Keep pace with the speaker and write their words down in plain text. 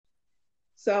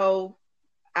So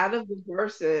out of the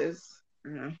verses,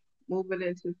 moving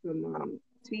into some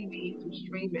TV, some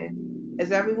streaming.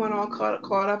 Is everyone all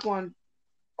caught up on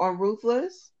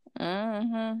Ruthless?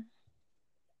 Mm-hmm.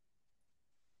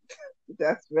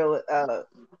 That's really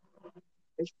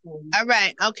it's, All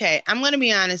right, okay. I'm gonna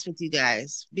be honest with you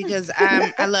guys because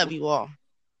I love you all.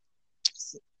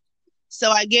 So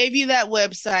I gave you that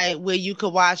website where you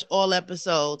could watch all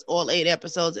episodes, all 8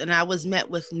 episodes, and I was met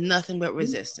with nothing but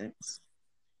resistance.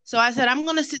 So I said, I'm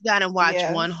gonna sit down and watch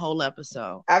yes. one whole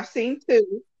episode. I've seen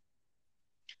two.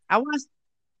 I was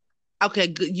okay,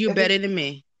 good. You're If it, better than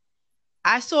me.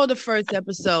 I saw the first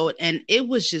episode and it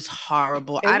was just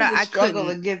horrible. it was a I struggle to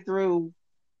couldn't. get through.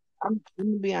 I'm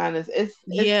gonna be honest. It's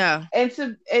Yeah, and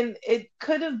it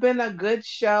could have been a good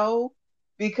show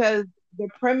because the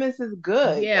premise is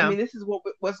good. I yeah. mean, this is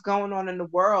what's going on in the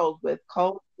world with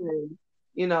cults and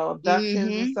abductions and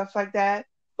Mm-hmm. stuff like that.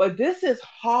 But this is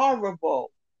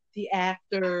horrible. The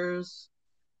actors,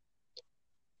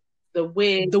 the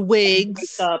wig, The the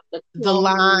wigs, makeup, the the clothes.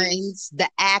 lines, the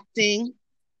acting.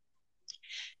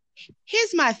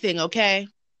 Here's my thing, okay?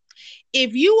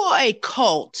 If you are a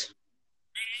cult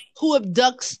who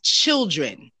abducts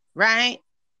children, right?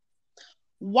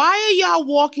 Why are y'all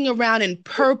walking around in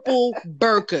purple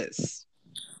burqas?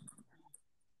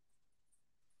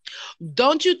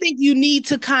 Don't you think you need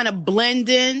to kind of blend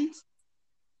in?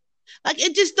 Like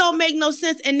it just don't make no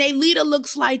sense. And their leader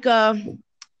looks like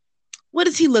what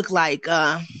does he look like?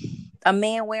 A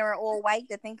man wearing all white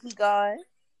to think he God.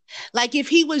 Like if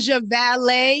he was your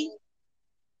valet,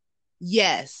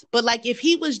 yes. But like if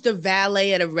he was the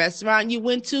valet at a restaurant you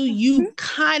went to, you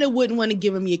kind of wouldn't want to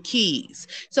give him your keys.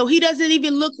 So he doesn't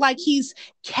even look like he's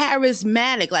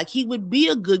charismatic. Like he would be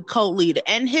a good cult leader.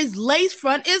 And his lace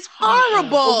front is horrible.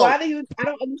 But why I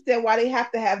don't understand why they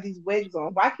have to have these wigs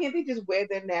on. Why can't they just wear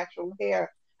their natural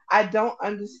hair? I don't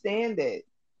understand it.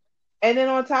 And then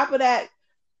on top of that,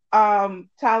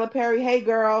 Tyler Perry, hey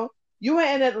girl, you were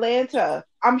in Atlanta.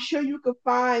 I'm sure you could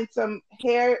find some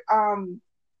hair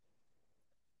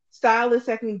stylists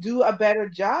that can do a better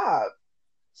job.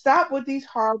 Stop with these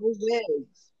horrible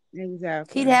wigs.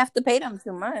 Exactly. He'd have to pay them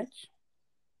too much.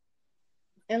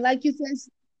 And like you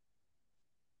said,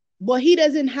 well, he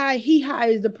doesn't hire, he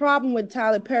hires. The problem with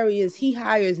Tyler Perry is he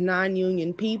hires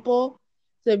non-union people.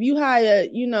 So if you hire,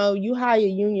 you hire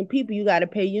union people, you got to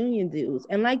pay union dues.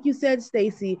 And like you said,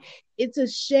 Stacey, it's a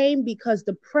shame because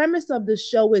the premise of the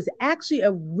show is actually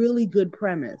a really good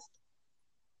premise.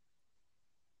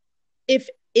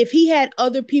 If he had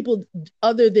other people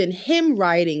other than him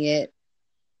writing it,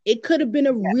 it could have been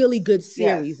a really good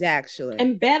series, actually.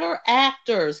 And better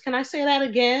actors. Can I say that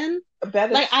again?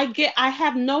 Better. Like I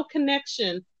have no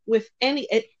connection with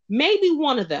maybe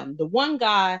one of them. The one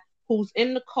guy who's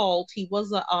in the cult, he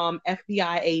was a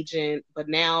FBI agent, but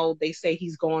now they say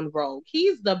he's gone rogue.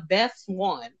 He's the best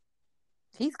one.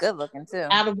 He's good looking too.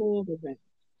 Out of all of them.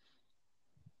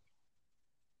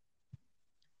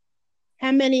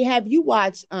 How many have you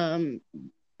watched? Hill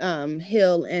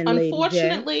and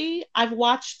Unfortunately, Lady J? I've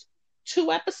watched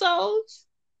 2 episodes,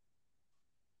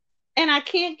 and I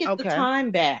can't get the time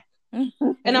back, and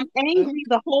I'm angry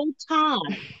the whole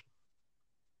time.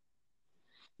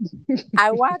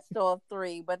 I watched all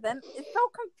 3, but then it's so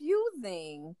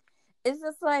confusing. It's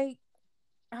just like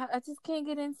I just can't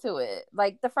get into it.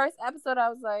 Like the first episode, I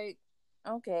was like,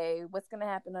 okay, what's gonna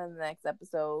happen on the next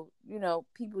episode?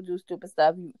 People do stupid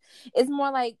stuff. It's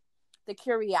more like the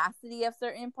curiosity of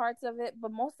certain parts of it,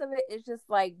 but most of it is just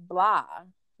like blah.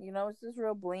 It's just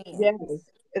real bland. Yes,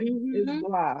 it's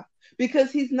blah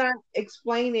because he's not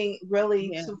explaining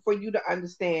really for you to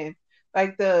understand.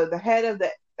 Like the head of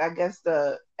the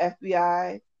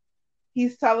FBI,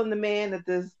 he's telling the man that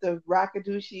the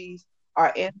Rakadushis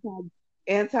are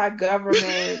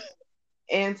anti-government,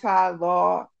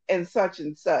 anti-law, and such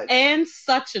and such. And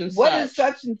such and what such. What is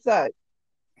such and such?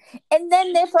 And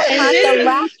then they're talking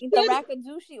about the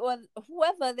Rakadushi or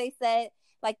whoever they said,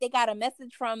 like they got a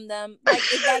message from them. Like,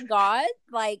 is that God?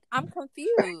 Like, I'm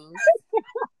confused.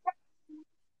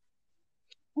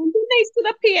 And then they sit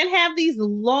up here and have these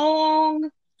long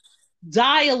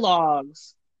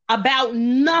dialogues about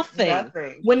nothing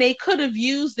when they could have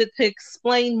used it to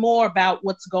explain more about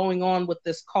what's going on with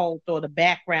this cult or the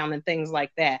background and things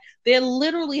like that. They're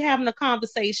literally having a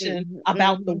conversation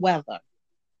about the weather.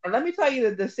 And let me tell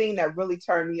you the scene that really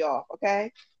turned me off,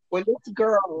 okay? When this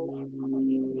girl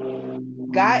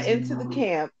got into the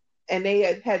camp and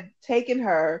they had taken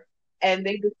her and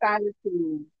they decided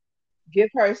to give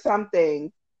her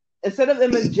something, instead of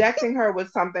them injecting her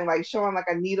with something, like showing like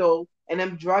a needle and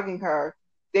them drugging her,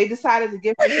 they decided to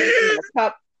give her something in a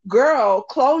cup. Girl,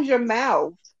 close your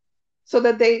mouth. so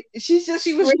that she's just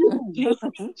She was screaming.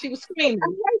 screaming. She was I'm screaming.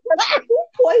 like, who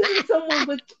poisoned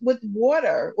someone with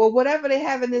water or whatever they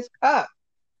have in this cup?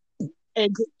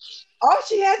 And All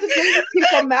she had to do was keep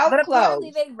her mouth But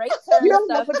apparently closed. they raped her You and don't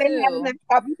know stuff what they have in too. that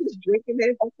cup. You just drinking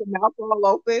it with your mouth all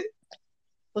open.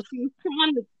 but she was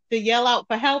trying to yell out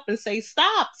for help and say,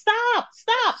 "Stop, stop,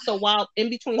 stop." So while in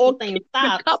between her Or saying kick the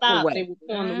 "stop, cup stop," they away. were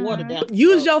pouring the water down her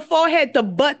Use throat. your forehead to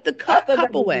butt the I thought that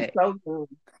cup was just away. so dumb.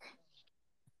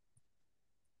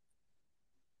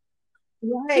 She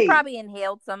Right. probably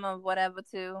inhaled some of whatever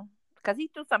too, because he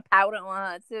threw some powder on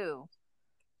her too.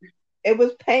 It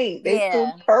was paint. They threw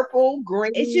Yeah, purple,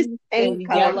 It's just green And paint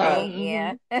on colored her. yellow.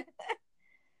 paint. Yeah.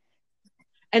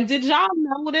 And did y'all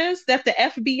notice that the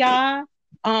FBI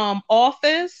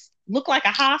office looked like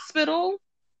a hospital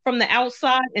from the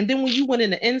outside, and then when you went in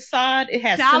the inside, it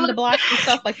had cinder Tyler, blocks and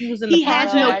stuff like you was in the he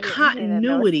has No, no I project? didn't notice.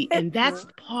 continuity, and that's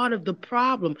part of the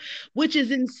problem, which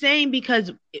is insane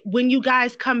because when you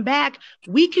guys come back,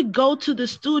 we could go to the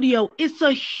studio. It's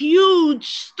a huge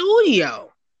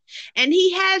studio, and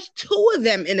he has two of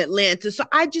them in Atlanta. So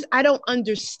I don't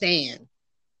understand.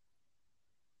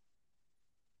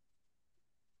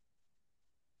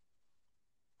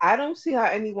 I don't see how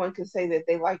anyone can say that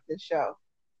they like this show.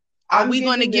 Are I'm we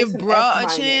going to giving this give an F bruh a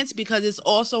minus. chance because it's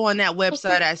also on that Well, see,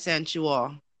 website I sent you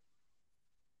all?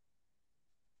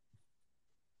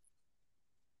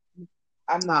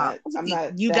 I'm Uh, not. I'm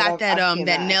not you that. got that I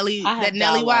that cannot. I That have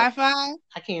Nelly dial-up. Wi-Fi?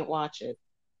 I can't watch it.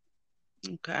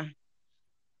 Okay.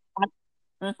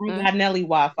 I, I got Nelly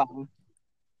Wi-Fi.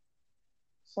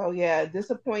 So yeah,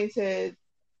 disappointed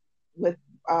with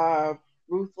uh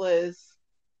Ruthless,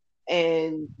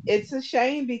 and it's a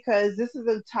shame because this is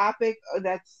a topic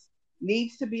that's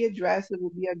needs to be addressed. It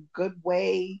would be a good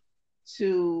way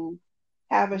to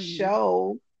have a Mhm.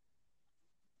 show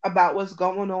about what's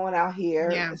going on out here.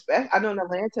 Yeah. Especially, I know in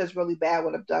Atlanta is really bad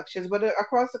with abductions, but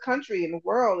across the country and the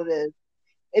world it is.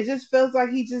 It just feels like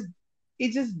he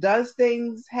just does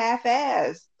things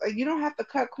half-assed. Like you don't have to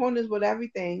cut corners with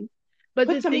everything. But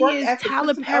Put the some thing work is, ethic, put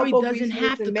Tyler some Perry elbow grease doesn't in this,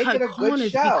 have to and make it cut a good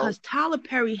corners show. because Tyler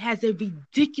Perry has a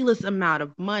ridiculous amount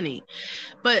of money.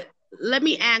 But let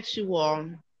me ask you all,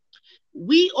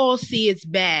 we all see it's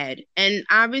bad, and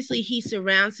obviously he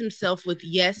surrounds himself with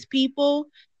yes people.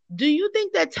 Do you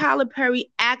think that Tyler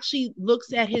Perry actually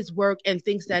looks at his work and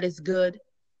thinks that it's good?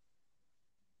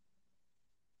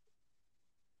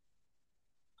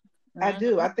 I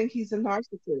do. I think he's a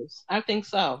narcissist. I think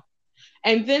so.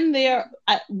 And then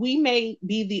we may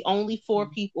be the only four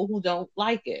people who don't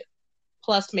like it,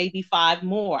 plus maybe five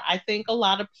more. I think a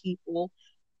lot of people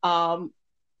um,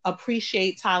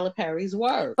 appreciate Tyler Perry's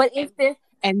work, But if this,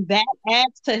 and that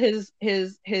adds to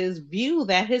his view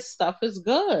that his stuff is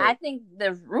good. I think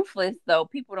the Ruthless though,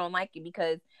 people don't like it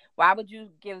because why would you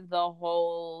give the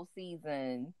whole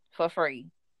season for free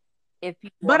if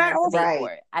people are But I going to also pay Right.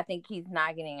 for it? I think he's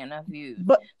not getting enough views,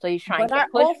 but so he's trying but to I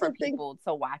push for also think people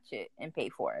to watch it and pay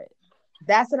for it.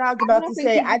 that's what I was I about don't to think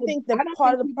say. people I would. think the I don't part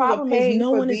think of the people are problem is paying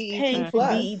no for one is BET paying for Mhm.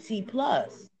 Plus. BET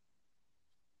Plus.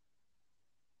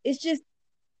 It's just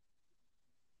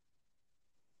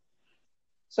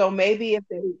So maybe if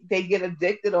they get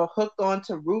addicted or hooked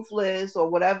onto Ruthless or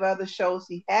whatever other shows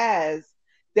he has,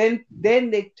 then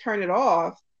they turn it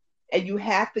off, and you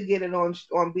have to get it on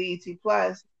BET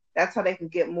Plus. That's how they can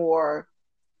get more,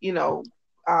 you know,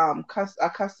 a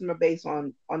customer base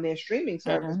on their streaming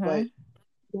service. But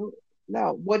Mhm.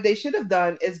 no, what they should have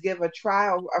done is give a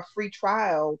free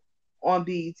trial on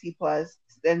BET Plus,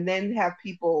 and then have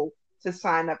people to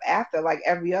sign up after, like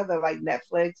every other, like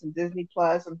Netflix and Disney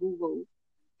Plus and Hulu.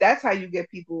 That's how you get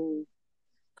people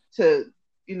to,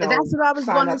 that's what I was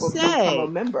sign gonna up or become a say.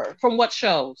 member. From what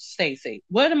shows, Stacey?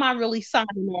 What am I really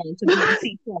signing on to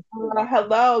BET Plus for?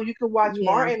 Hello, you can watch Yeah.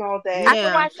 Martin all I day. can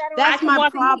Yeah. watch that on I That's can my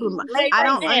watch ABC problem. BET late I right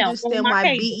don't night. now on understand my why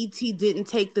cable. BET didn't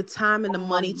take the time and the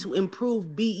money Um, to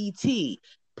improve BET.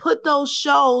 Put those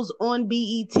shows on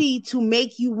BET to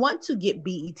make you want to get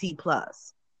BET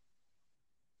Plus.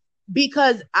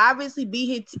 Because obviously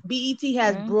BET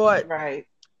has Mhm. brought right.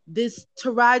 this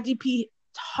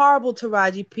horrible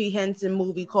Taraji P. Henson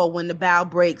movie called When the Bow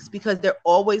Breaks because they're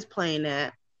always playing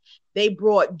that. They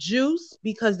brought Juice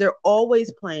because they're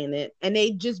always playing it, and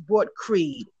they just brought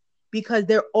Creed because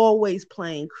they're always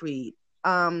playing Creed.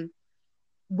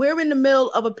 We're in the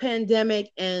middle of a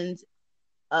pandemic and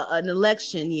an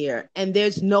election year, and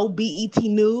there's no BET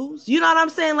news. You know what I'm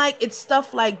saying? Like it's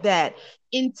stuff like that.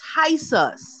 Entice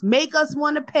us, make us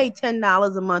want to pay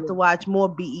 $10 a month to watch more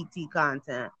BET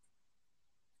content.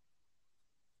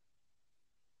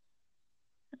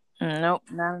 Nope,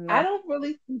 not I enough. don't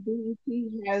really see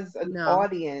BET has an No.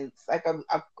 audience, like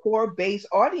a core base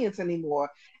audience anymore.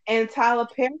 And Tyler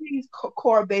Perry's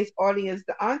core base audience,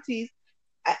 the aunties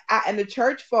and the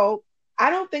church folk, I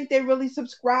don't think they really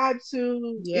subscribe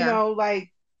to, Yeah.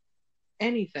 like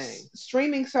Anything.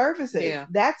 streaming services. Yeah.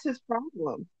 That's his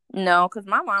problem. No, because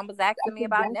my mom was I asking me think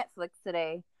about that's Netflix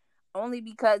today. Only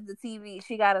because the TV,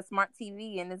 she got a smart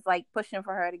TV and it's like pushing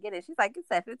for her to get it. She's like,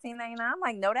 it's at $15.99. I'm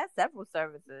like, no, that's several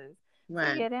services. So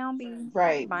Right. yeah, they don't be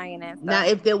right, buying that Now,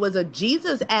 stuff. if there was a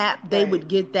Jesus app, they right. would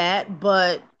get that,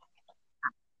 but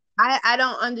I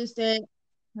don't understand.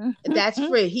 That's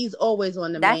free. He's always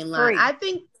on the That's main line. free. I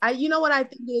think you know what I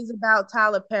think is about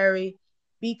Tyler Perry,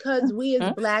 because we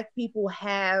as Black people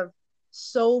have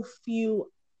so few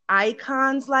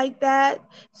icons like that,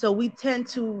 so we tend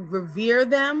to revere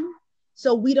them.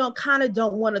 So we don't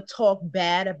want to talk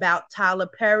bad about Tyler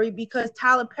Perry, because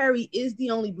Tyler Perry is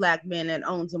the only Black man that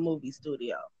owns a movie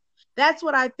studio. That's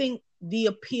what I think the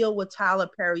appeal with Tyler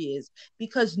Perry is,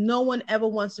 because no one ever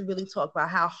wants to really talk about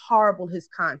how horrible his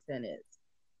content is.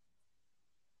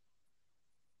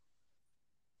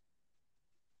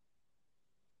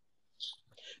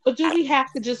 But do we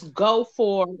have to just go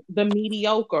for the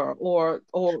mediocre, or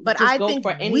But just I go think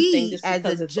for anything we just as a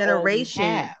because it's all we generation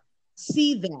have?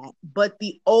 see that. But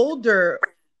the older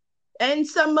and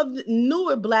some of the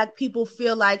newer Black people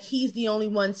feel like he's the only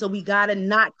one. So we got to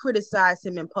not criticize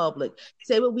him in public.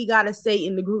 Say what we got to say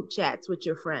in the group chats with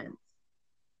your friends.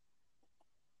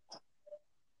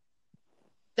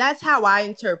 That's how I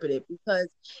interpret it. Because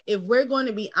if we're going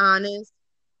to be honest,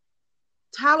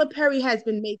 Tyler Perry has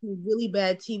been making really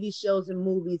bad TV shows and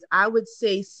movies, I would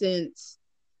say, since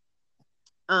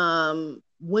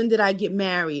When Did I Get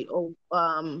Married, or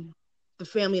The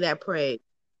Family That Prayed.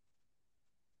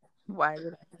 Why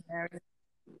would I get married?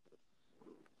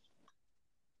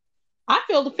 I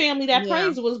feel The Family That Yeah.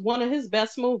 Prays was one of his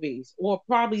best movies, or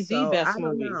probably the So I best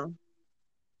don't movie. know.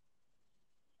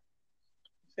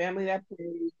 Family that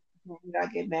plays, family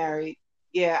that get married.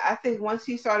 Yeah, I think once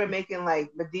he started making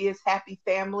like Medea's Happy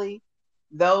Family,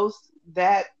 those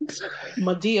that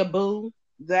Medea Boo.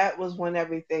 that was when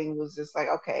everything was just like,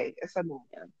 okay, it's enough.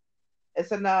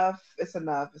 It's enough. It's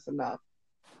enough. It's enough.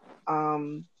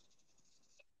 Um,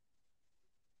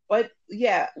 but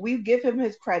yeah, we give him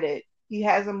his credit. He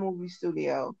has a movie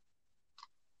studio,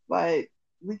 but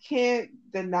we can't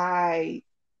deny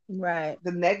Right.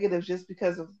 the negatives just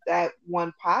because of that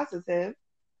one positive.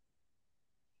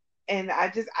 And I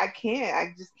just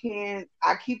can't.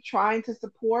 I keep trying to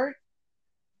support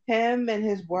him and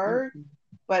his work, Mm-mm.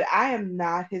 but I am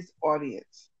not his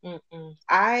audience. Mm-mm.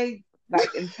 I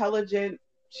like intelligent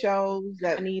shows,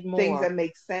 I that need things more. that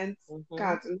make sense, Mm-hmm.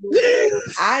 continuity.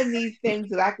 I need things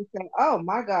that I can say, oh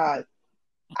my God,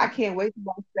 I can't wait to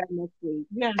watch that next week.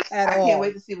 Yes. At I can't all.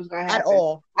 wait to see what's going to At happen.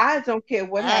 all. I don't care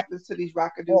what At happens to these all.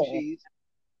 rockaduchis.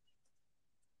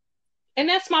 And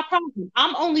that's my problem.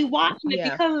 I'm only watching it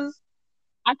Yeah. because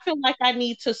I feel like I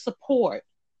need to support,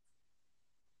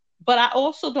 but I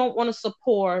also don't want to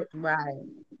support Right.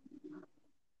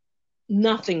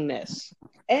 nothingness.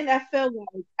 And I feel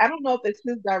like, I don't know if it's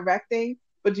his directing,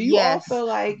 but do you all Yes. feel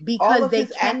like all Because of they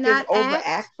his actors cannot overact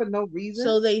act. for no reason?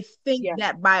 So they think Yeah.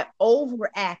 that by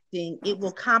overacting, it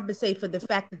will compensate for the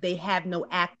fact that they have no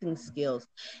acting skills.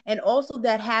 And also,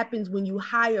 that happens when you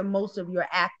hire most of your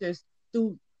actors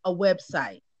through a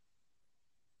website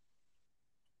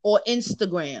or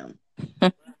Instagram.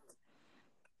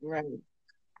 Right.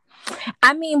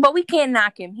 I mean, but we can't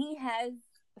knock him. He has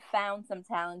found some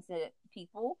talented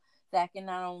people that can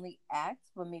not only act,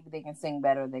 but maybe they can sing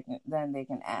better than they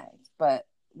can act. But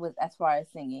with as far as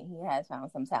singing, he has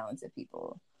found some talented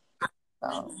people.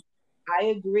 So I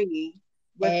agree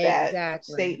with that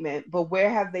Exactly. statement, but where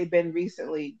have they been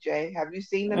recently, Jay? Have you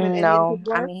seen them in any of his no,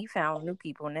 I work? mean he found new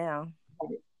people now.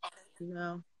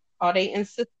 No. Are they in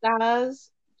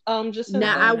Sisters? Now, I I Jacinta?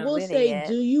 don't know will where they say, at.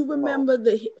 do you No, remember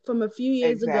from a few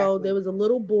years ago, there exactly. was a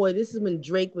little boy, this is when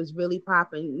Drake was really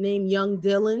popping, named Young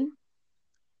Dylan?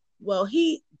 Well,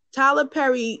 Tyler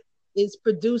Perry is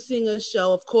producing a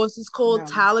show. Of course, it's called No.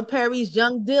 Tyler Perry's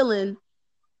Young Dylan.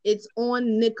 It's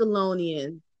on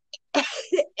Nickelodeon.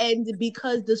 And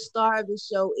because the star of the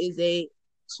show is a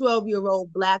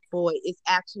 12-year-old Black boy, it's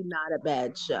actually not a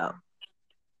bad show.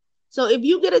 So if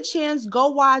you get a chance, go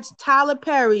watch Tyler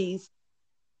Perry's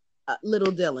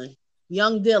Little Dylan,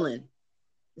 Young Dylan.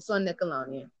 It's on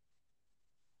Nickelodeon.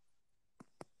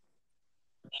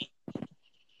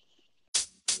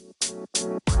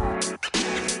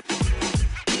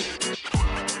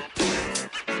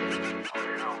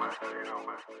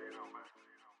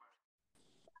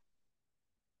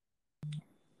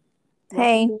 Welcome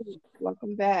Hey. back.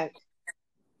 Welcome back.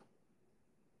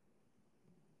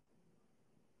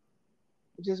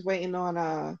 Just waiting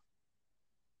on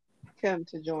Kim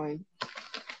to join.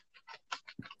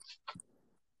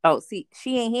 Oh, see,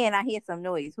 she ain't here, and I hear some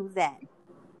noise. Who's that?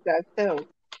 That's too.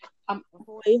 I'm,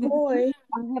 Hoy hoy.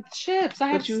 I have chips. I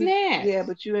have But you, snacks. yeah,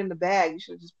 but you in the bag. You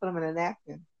should just put them in a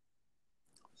napkin.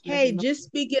 Hey, just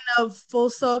speaking of full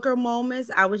circle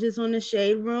moments, I was just on the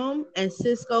shade room and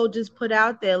Cisco just put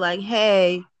out there like,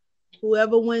 hey,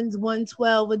 whoever wins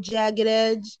 112 a jagged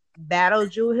edge, battle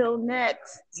Drew Hill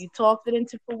next. You talked it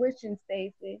into fruition,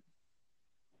 Stacey.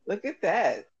 Look at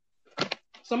that.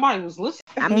 Somebody was listening.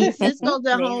 I mean, Cisco's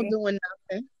at home Maybe. doing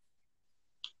nothing.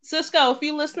 Cisco, if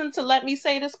you listening to Let Me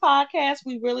Say This podcast,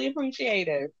 we really appreciate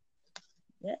it.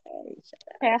 Yay.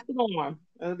 Pass it on.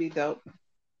 That would be dope.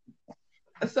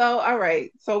 So, all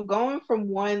right. So going from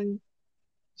one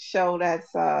show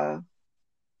that's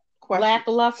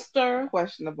Lackluster.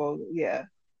 questionable, yeah,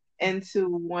 into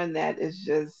one that is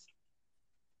just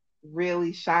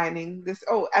really shining. This,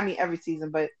 oh, I mean every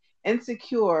season, but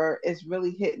Insecure is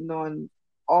really hitting on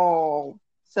all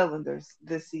cylinders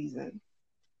this season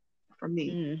for me.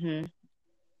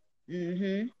 Mm-hmm.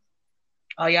 Mm-hmm.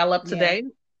 Are y'all up to Yeah. date?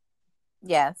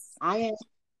 Yes. I am.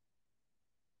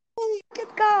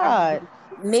 Good God.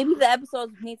 Maybe the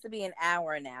episodes need to be an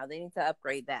hour now. They need to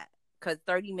upgrade that because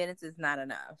 30 minutes is not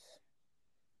enough.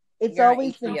 It's You're on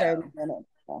always been HBO. 30 minutes.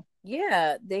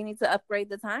 Yeah, they need to upgrade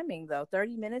the timing though.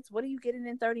 30 minutes? What are you getting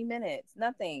in 30 minutes?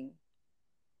 Nothing.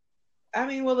 I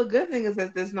mean, well, the good thing is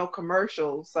that there's no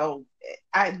commercials, so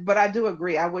but I do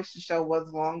agree. I wish the show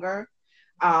was longer.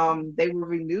 They were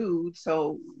renewed,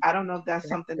 so I don't know if that's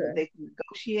something that they can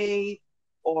negotiate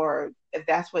or if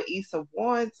that's what Issa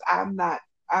wants. I'm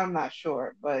not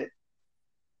sure, but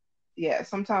yeah,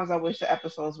 sometimes I wish the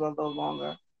episodes were a little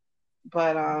longer.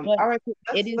 But But all right,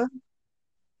 it is.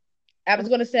 I was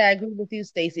going to say I agree with you,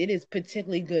 Stacey. It is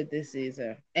particularly good this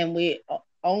season, and we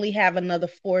only have another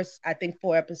four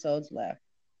episodes left.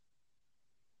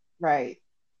 right.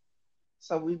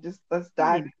 So let's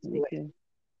dive into it.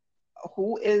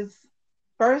 Who is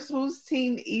first? Who's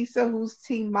Team Issa? Who's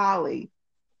Team Molly?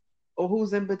 Or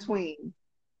who's in between?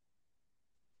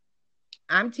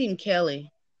 I'm Team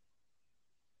Kelly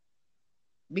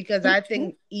because I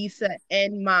think Issa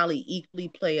and Molly equally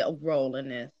play a role in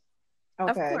this. Of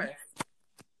Okay. course.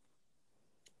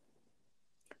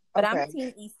 But I'm Okay.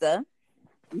 Team Issa.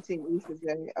 You Team Issa,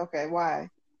 Jay. Okay, why?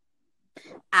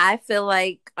 I feel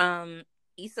like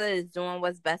Issa is doing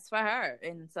what's best for her.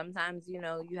 And sometimes, you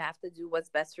have to do what's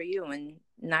best for you and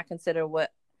not consider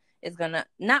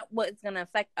not what's gonna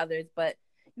affect others, but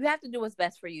you have to do what's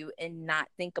best for you and not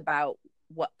think about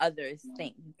what others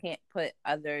think. You can't put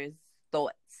others'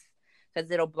 thoughts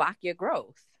because it'll block your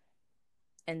growth.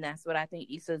 And that's what I think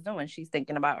Issa's doing. She's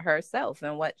thinking about herself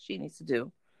and what she needs to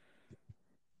do.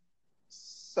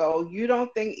 So you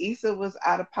don't think Issa was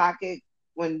out of pocket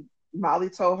when Molly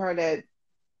told her that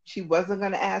she wasn't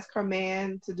going to ask her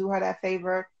man to do her that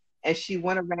favor, and she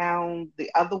went around the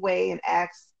other way and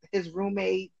asked his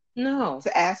roommate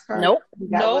to ask her? Nope.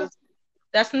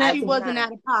 That's not. She wasn't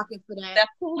out of pocket for that. That's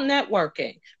full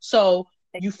networking. So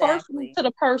you first Exactly. move to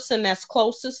the person that's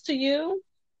closest to you.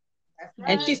 Right.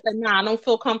 And she said, "No, I don't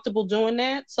feel comfortable doing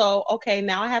that. So, okay,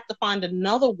 now I have to find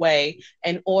another way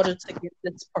in order to get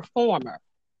this performer."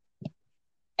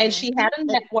 And she had a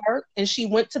network, and she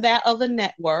went to that other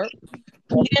network.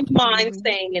 He didn't mind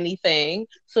saying anything,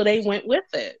 so they went with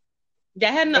it.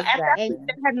 That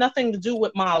had nothing to do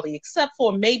with Molly, except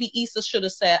for maybe Issa should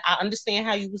have said, "I understand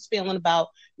how you was feeling about,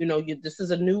 this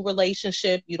is a new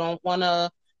relationship. You don't want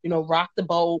to, rock the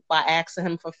boat by asking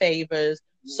him for favors.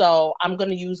 So I'm going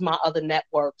to use my other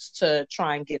networks to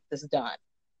try and get this done."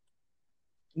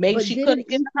 Maybe she could have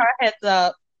given her a heads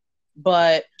up,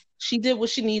 but she did what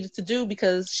she needed to do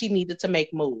because she needed to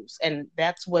make moves. And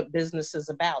that's what business is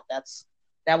about.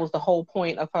 That was the whole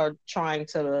point of her trying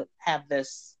to have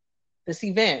this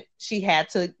event. She had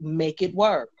to make it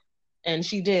work, and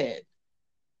she did.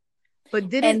 But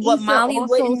didn't what Issa Molly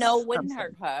also wouldn't know wouldn't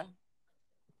hurt her.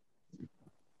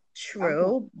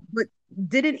 True, but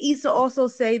didn't Issa also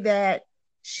say that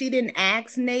she didn't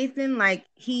ask Nathan? Like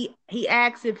he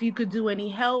asked if you could do any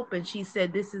help, and she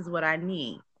said, "This is what I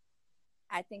need."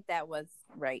 I think that was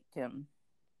right, Kim.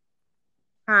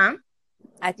 Huh?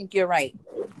 I think you're right.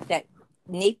 That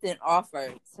Nathan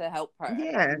offered to help her.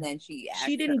 Yeah. And then she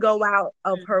didn't go out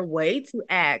of her way to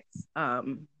ask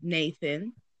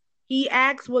Nathan. He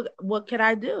asked, what could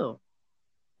I do?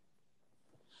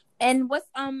 And what's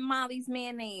Molly's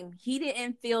man name? He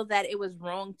didn't feel that it was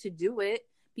wrong to do it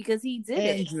because he did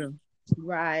Andrew.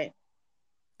 Right.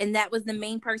 and that was the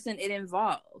main person it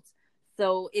involved.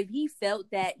 So if he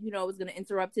felt that, you know, it was going to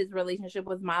interrupt his relationship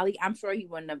with Molly, I'm sure he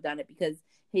wouldn't have done it, because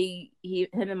him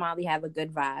and Molly have a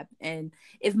good vibe. And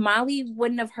if Molly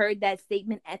wouldn't have heard that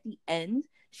statement at the end,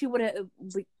 she would have,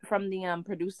 from the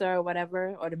producer or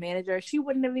whatever, or the manager, she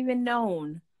wouldn't have even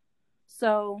known.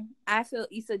 So I feel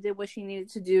Issa did what she needed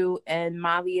to do, and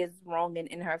Molly is wrong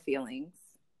in her feelings.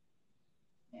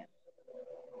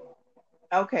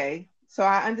 Okay, so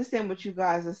I understand what you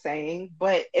guys are saying,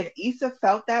 but if Issa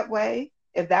felt that way,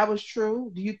 if that was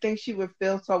true, do you think she would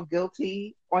feel so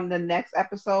guilty on the next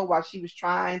episode while she was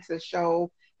trying to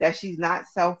show that she's not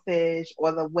selfish,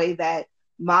 or the way that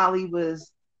Molly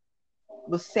was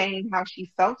saying how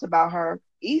she felt about her?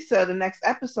 Issa, the next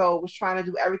episode, was trying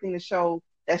to do everything to show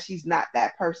that she's not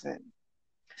that person.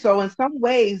 So in some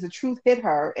ways, the truth hit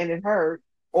her and it hurt,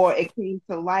 or it came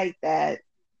to light that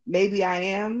maybe I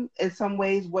am in some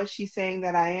ways what she's saying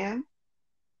that I am.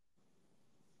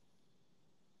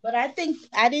 But I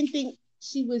didn't think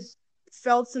she was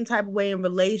felt some type of way in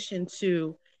relation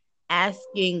to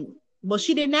asking. Well,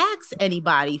 she didn't ask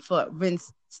anybody for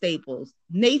Vince Staples.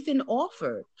 Nathan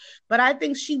offered, but I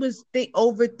think she was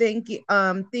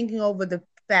overthinking, thinking over the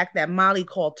fact that Molly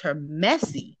called her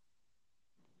messy.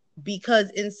 Because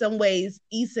in some ways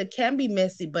Issa can be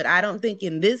messy, but I don't think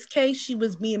in this case she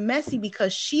was being messy,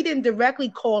 because she didn't directly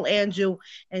call Andrew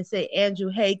and say, Andrew,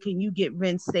 hey, can you get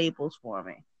Vince Staples for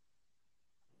me?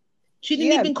 She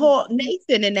didn't Yeah, even call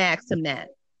Nathan and ask him that.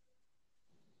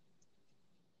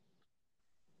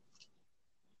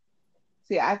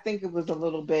 see, I think it was a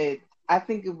little bit, I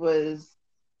think it was,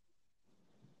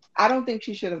 I don't think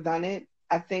she should have done it.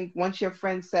 I think once your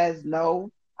friend says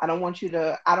no, I don't want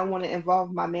to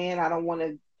involve my man, I don't want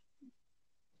to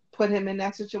put him in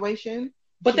that situation,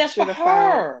 But she that's for should have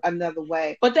found her. another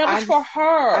way. But that was for I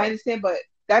her. understand, but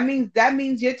that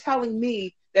means you're telling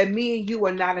me that me and you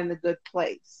are not in a good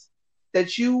place.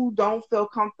 That you don't feel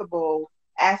comfortable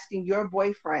asking your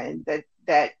boyfriend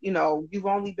that you've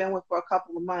only been with for a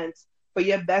couple of months, for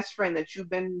your best friend that you've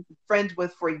been friends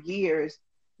with for years,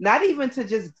 not even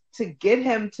to get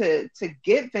him to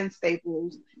get Vince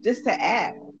Staples, just to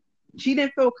ask. She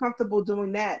didn't feel comfortable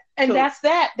doing that. And So,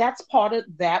 that's part of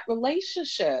that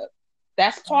relationship.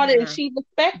 That's part of it. Yeah. She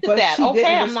respected but that. she Okay,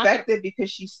 didn't I'm not gonna. respect it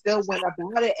because she still went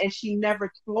about it, and she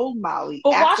never told Molly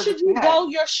But why after the should you fact. blow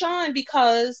your shine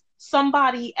because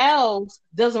somebody else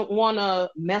doesn't want to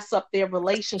mess up their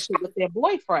relationship with their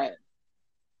boyfriend?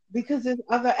 Because there's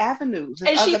other avenues, there's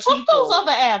And she other took those people.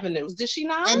 other avenues, did she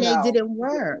not? And they No, didn't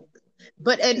work.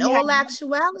 But in she had all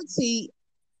actuality,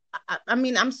 I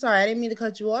mean, I'm sorry, I didn't mean to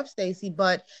cut you off, Stacey,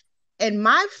 but and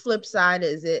my flip side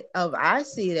is I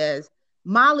see it as,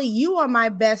 Molly, you are my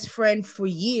best friend for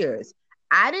years.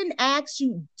 I didn't ask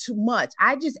you too much.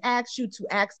 I just asked you to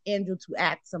ask Andrew to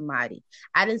ask somebody.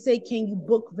 I didn't say, can you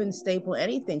book Vince Staple,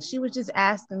 anything. She was just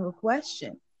asking a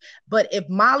question. But if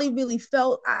Molly really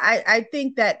felt, I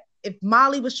think that if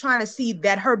Molly was trying to see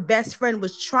that her best friend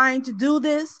was trying to do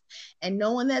this, and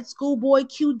knowing that Schoolboy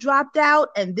Q dropped out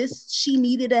and this, she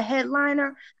needed a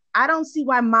headliner, I don't see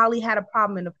why Molly had a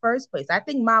problem in the first place. I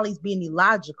think Molly's being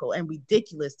illogical and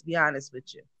ridiculous, to be honest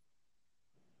with you.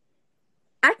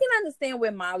 I can understand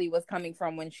where Molly was coming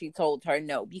from when she told her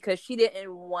no, because she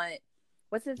didn't want,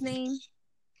 what's his name?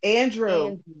 Andrew.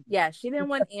 And Yeah, she didn't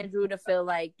want Andrew to feel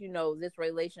like, you know, this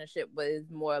relationship was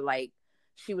more like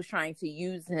she was trying to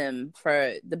use him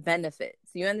for the benefits.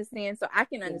 You understand? So I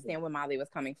can understand where Molly was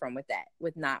coming from with that,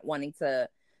 with not wanting to,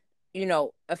 you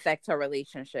know, affect her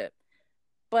relationship.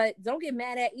 But don't get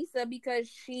mad at Issa because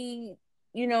she,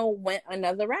 you know, went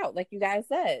another route, like you guys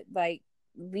said. Like,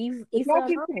 leave It's Issa not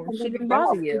even alone. She another didn't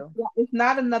bother route. you. It's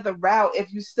not another route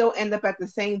if you still end up at the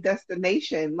same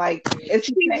destination. Like, it's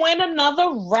She went another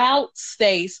route,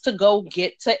 Stace, to go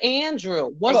get to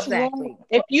Andrew. What's Exactly. wrong?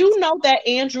 If you know that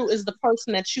Andrew is the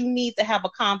person that you need to have a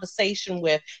conversation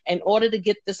with in order to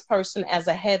get this person as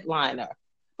a headliner.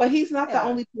 but he's not the yeah,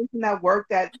 only person that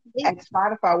worked at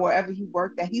Spotify, wherever he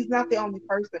worked at. He's not the only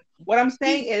person. What I'm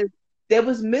saying is there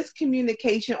was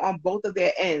miscommunication on both of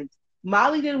their ends.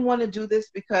 Molly didn't want to do this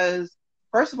because,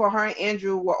 first of all, her and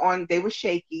Andrew they were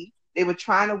shaky. They were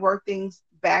trying to work things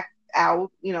back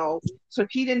out. So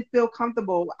she didn't feel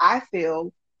comfortable, I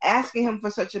feel, asking him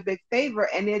for such a big favor,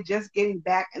 and they're just getting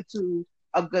back into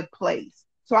a good place.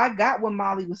 So I got what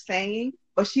Molly was saying,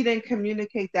 but she didn't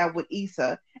communicate that with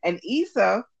Issa. And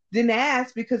Issa didn't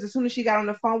ask because as soon as she got on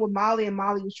the phone with Molly and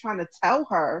Molly was trying to tell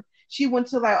her, she went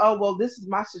to like, oh, well, this is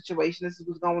my situation. This is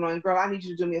what's going on. Girl, I need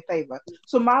you to do me a favor.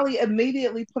 So Molly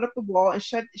immediately put up the wall and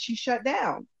she shut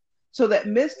down. So that so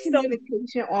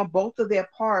miscommunication on both of their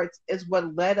parts is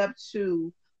what led up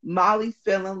to Molly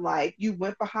feeling like you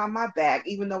went behind my back,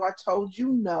 even though I told you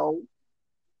no,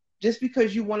 just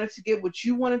because you wanted to get what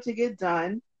you wanted to get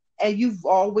done. And you've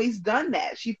always done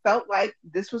that. She felt like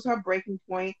this was her breaking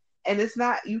point, and it's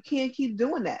not, you can't keep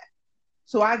doing that.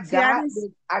 So See, I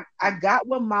didn't. I got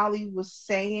what Molly was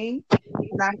saying,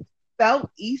 and I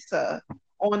felt Issa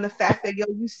on the fact that, yo,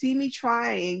 you see me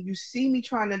trying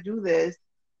to do this,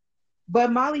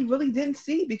 but Molly really didn't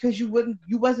see, because you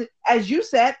wasn't, as you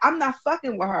said, I'm not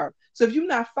fucking with her. So if you're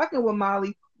not fucking with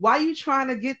Molly, why are you trying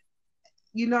to get,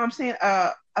 you know what I'm saying,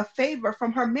 a favor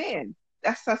from her man?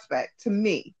 That's suspect to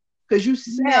me. Because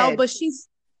No, but she's.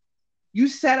 you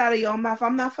said out of your own mouth,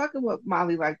 I'm not fucking with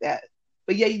Molly like that.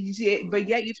 But yet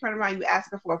you turn around, you ask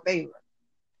her for a favor.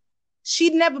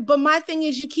 She never, but my thing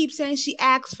is, you keep saying she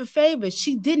asks for favors.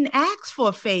 She didn't ask for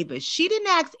a favor. She didn't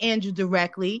ask Andrew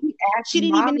directly. She asked She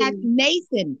didn't even ask Molly.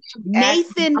 Nathan. Asked,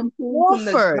 Nathan I'm saying from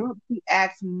the offered. jump, she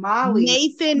asked Molly to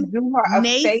Nathan, do her a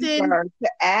Nathan, favor, to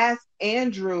ask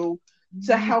Andrew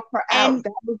to help her out. and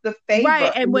That was the right. favor.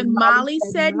 And And then when Molly Molly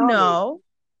said said no. no,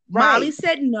 Molly Right.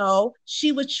 said no.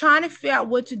 She was trying to figure out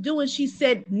what to do. And she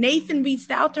said Nathan reached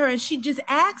out to her and she just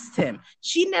asked him.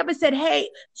 She never said, hey,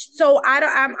 so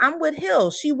I'm with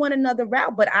Hill. She went another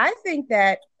route. But I think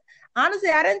that, honestly,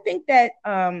 I didn't think that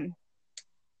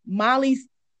Molly,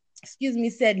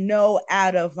 said no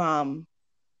out of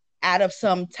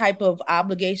some type of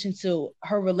obligation to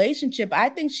her relationship. I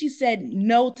think she said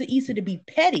no to Issa to be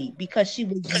petty because she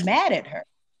was mad at her.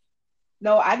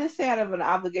 No, I didn't say out of an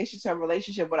obligation to a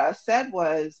relationship. What I said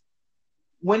was,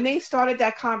 when they started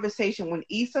that conversation, when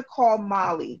Issa called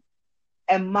Molly,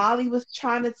 and Molly was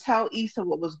trying to tell Issa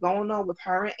what was going on with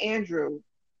her and Andrew,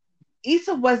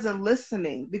 Issa wasn't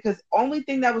listening, because only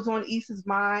thing that was on Issa's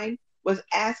mind was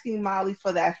asking Molly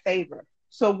for that favor.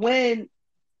 So when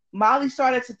Molly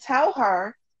started to tell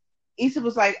her, Issa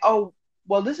was like, oh,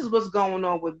 well, this is what's going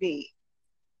on with me.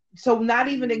 So not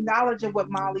even acknowledging what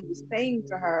Molly was saying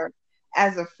to her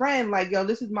as a friend, like, yo,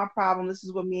 this is my problem. This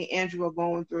is what me and Andrew are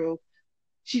going through.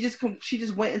 She just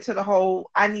went into the whole,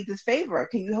 I need this favor.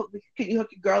 Can you hook your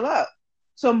girl up?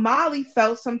 So Molly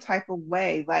felt some type of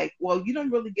way, like, well, you don't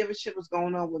really give a shit what's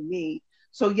going on with me.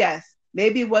 So yes,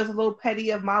 maybe it was a little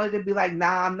petty of Molly to be like,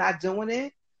 nah, I'm not doing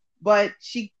it. But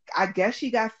I guess she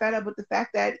got fed up with the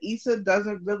fact that Issa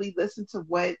doesn't really listen to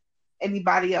what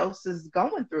anybody else is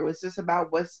going through. It's just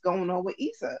about what's going on with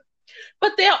Issa.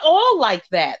 But they're all like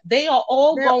that. They are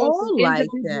all They're going through all like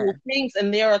individual that. things,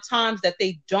 and there are times that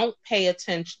they don't pay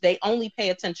attention. They only pay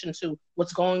attention to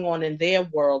what's going on in their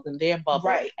world and their bubble,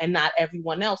 Right. and not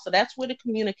everyone else. So that's where the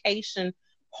communication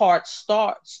part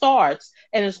starts,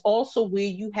 and it's also where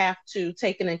you have to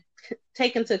take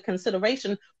into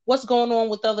consideration what's going on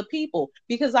with other people.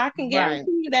 Because I can Right.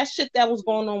 guarantee you that shit that was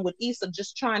going on with Issa,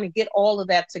 just trying to get all of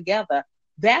that together,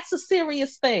 that's a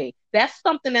serious thing. That's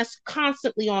something that's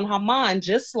constantly on her mind,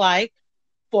 just like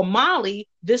for Molly,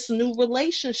 this new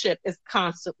relationship is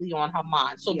constantly on her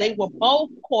mind. So they were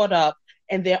both caught up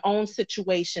in their own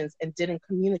situations and didn't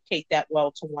communicate that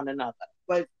well to one another.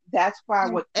 But that's why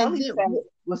what And Kelly said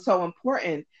was so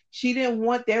important. She didn't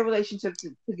want their relationship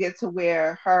to get to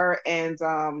where her and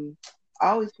I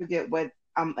always forget what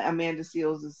Amanda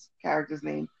Seals' character's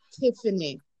name.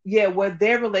 Tiffany. Yeah, where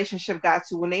their relationship got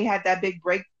to when they had that big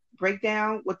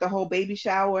breakdown with the whole baby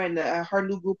shower and her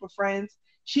new group of friends.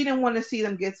 She didn't want to see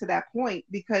them get to that point,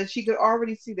 because she could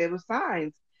already see there were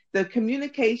signs. The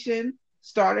communication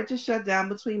started to shut down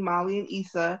between Molly and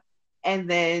Issa, and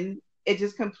then it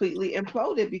just completely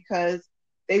imploded because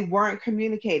they weren't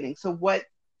communicating. So what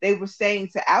they were saying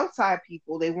to outside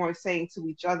people, they weren't saying to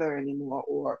each other anymore,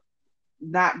 or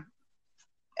not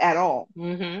at all.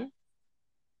 Mm-hmm.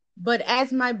 But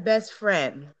as my best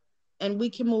friend, and we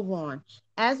can move on.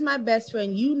 As my best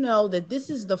friend, you know that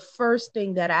this is the first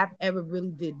thing that I've ever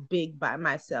really did big by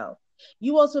myself.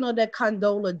 You also know that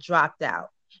Condola dropped out.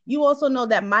 You also know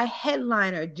that my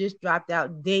headliner just dropped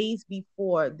out days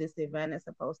before this event is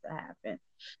supposed to happen.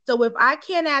 So if I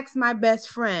can't ask my best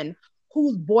friend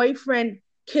whose boyfriend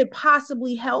could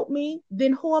possibly help me,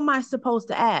 then who am I supposed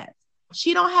to ask?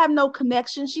 She don't have no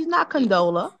connection. She's not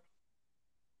Condola.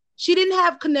 She didn't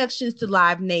have connections to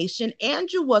Live Nation.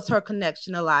 Andrew was her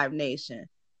connection to Live Nation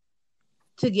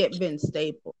to get Vince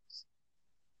Staples.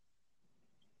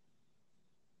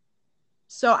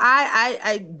 So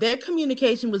their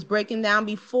communication was breaking down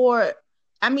before.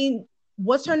 I mean,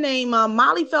 what's her name?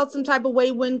 Molly felt some type of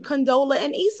way when Condola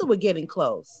and Issa were getting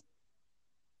close.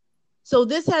 So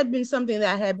this had been something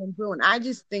that had been brewing. I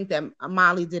just think that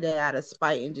Molly did it out of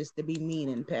spite and just to be mean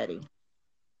and petty.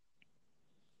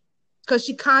 because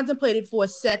she contemplated for a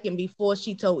second before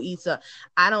she told Issa,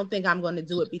 I don't think I'm going to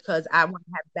do it because I want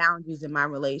to have boundaries in my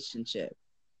relationship.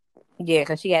 Yeah,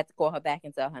 because she had to call her back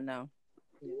and tell her no.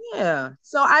 Yeah.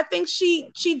 So I think she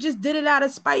just did it out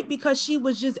of spite because she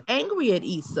was just angry at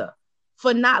Issa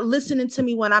for not listening to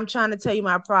me when I'm trying to tell you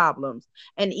my problems.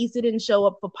 And Issa didn't show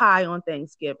up for pie on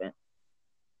Thanksgiving.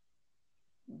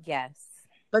 Yes.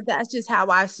 But that's just how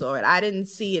I saw it. I didn't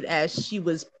see it as she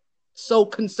was so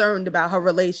concerned about her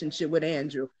relationship with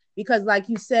Andrew. Because like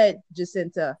you said,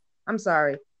 Jacinta, I'm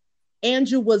sorry,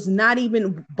 Andrew was not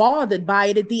even bothered by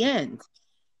it at the end.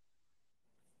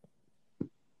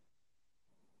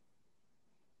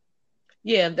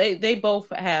 Yeah, they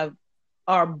both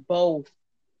are both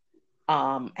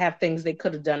have things they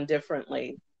could have done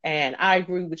differently. And I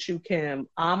agree with you, Kim.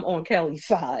 I'm on Kelly's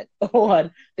side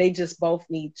on they just both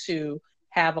need to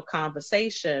have a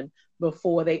conversation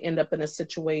before they end up in a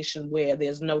situation where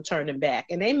there's no turning back.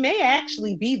 And they may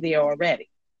actually be there already.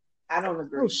 I don't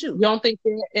agree. Oh, shoot. You don't think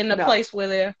they're in a place where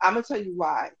they're... I'm going to tell you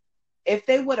why. If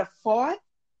they would have fought,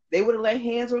 they would have laid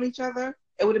hands on each other.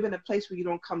 It would have been a place where you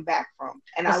don't come back from.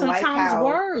 And but I like how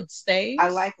words stay.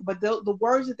 But the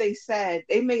words that they said,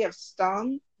 they may have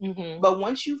stung. Mm-hmm. But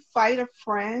once you fight a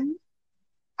friend,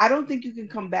 I don't think you can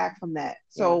come back from that.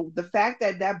 So the fact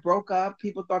that broke up,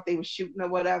 people thought they were shooting or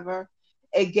whatever,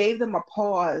 it gave them a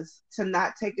pause to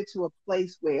not take it to a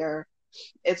place where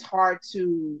it's hard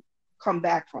to come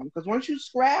back from. Because once you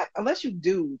scrap, unless you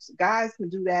dudes, guys can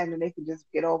do that and they can just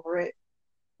get over it.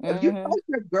 Mm-hmm. If you fight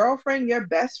your girlfriend, your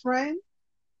best friend,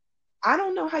 I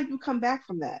don't know how you come back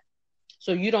from that.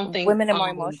 So you don't think women are more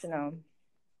emotional?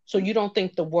 So you don't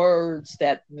think the words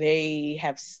that they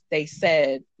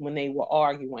said when they were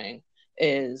arguing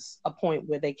is a point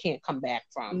where they can't come back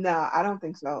from? No, I don't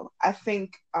think so. I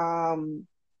think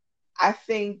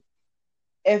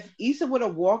if Issa would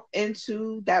have walked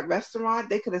into that restaurant,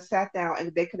 they could have sat down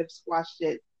and they could have squashed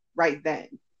it right then.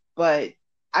 But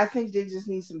I think they just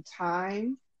need some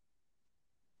time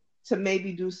to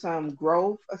maybe do some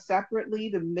growth separately,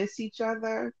 to miss each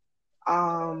other.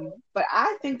 But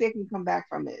I think they can come back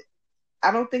from it.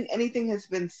 I don't think anything has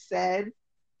been said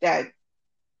that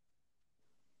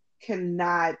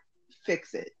cannot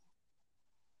fix it.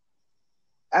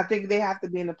 I think they have to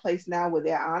be in a place now where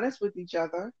they're honest with each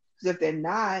other. Because if they're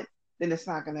not, then it's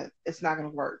not gonna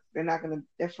work.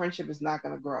 Their friendship is not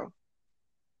gonna grow.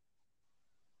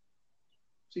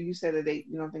 So you said that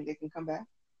you don't think they can come back?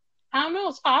 I don't know.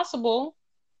 It's possible.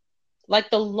 Like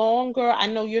the longer, I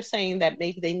know you're saying that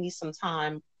maybe they need some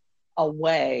time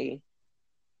away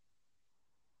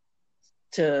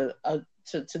to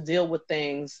deal with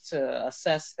things, to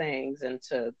assess things, and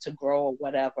to grow or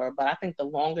whatever. But I think the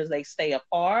longer they stay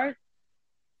apart,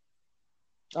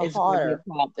 the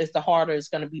harder it's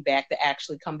going to be back to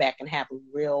actually come back and have a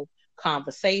real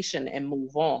conversation and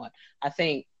move on. I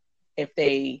think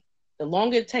the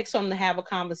longer it takes them to have a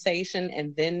conversation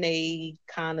and then they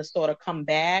kind of sort of come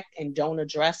back and don't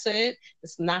address it,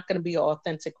 it's not going to be an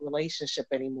authentic relationship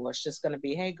anymore. It's just going to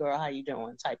be, hey girl, how you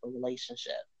doing type of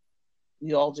relationship.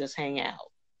 We all just hang out.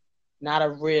 Not a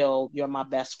real, you're my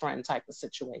best friend type of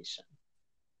situation.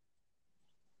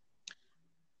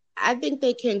 I think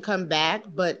they can come back,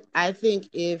 but I think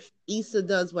if Issa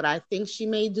does what I think she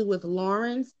may do with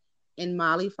Lawrence and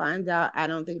Molly finds out, I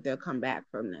don't think they'll come back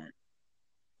from that.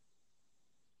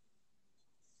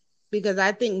 Because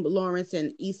I think Lawrence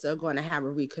and Issa are going to have a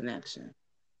reconnection.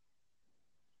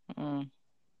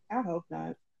 I hope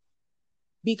not.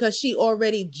 Because she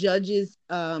already judges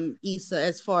Issa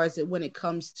as far as when it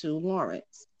comes to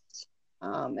Lawrence.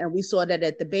 And we saw that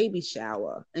at the baby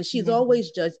shower. And she's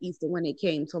always judged Issa when it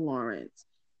came to Lawrence.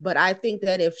 But I think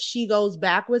that if she goes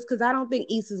backwards, because I don't think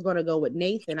Issa's going to go with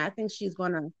Nathan. I think she's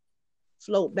going to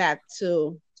float back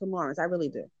to Lawrence. I really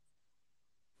do.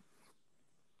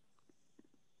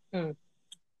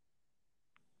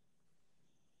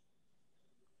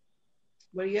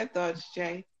 What are your thoughts,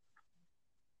 Jay?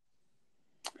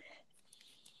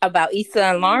 About Issa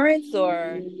and Lawrence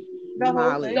or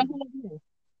Molly?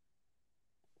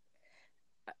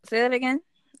 Say that again.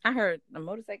 I heard a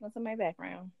motorcycle in my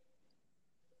background.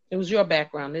 It was your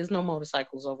background. There's no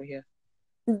motorcycles over here.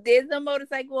 There's no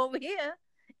motorcycle over here.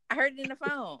 I heard it in the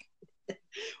phone.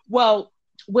 Well,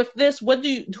 with this,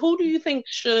 who do you think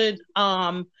should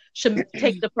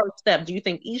take the first step? Do you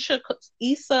think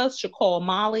Issa should call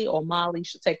Molly, or Molly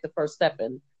should take the first step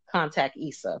and contact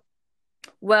Issa?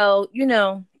 Well,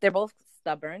 they're both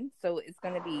stubborn, so it's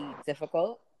going to be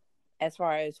difficult as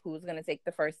far as who's going to take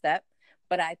the first step.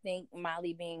 But I think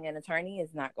Molly, being an attorney,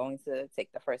 is not going to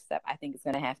take the first step. I think it's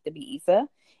going to have to be Issa.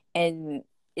 And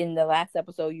in the last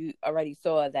episode, you already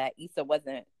saw that Issa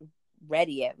wasn't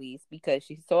ready, at least, because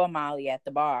she saw Molly at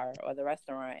the bar or the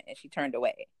restaurant and she turned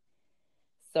away.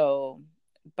 So,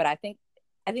 but I think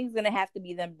it's gonna have to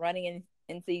be them running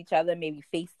into each other, maybe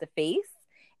face to face,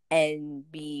 and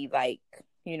be like,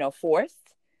 forced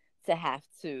to have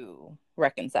to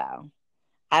reconcile.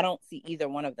 I don't see either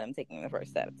one of them taking the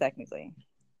first step, technically.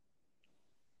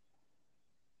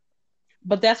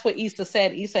 But that's what Issa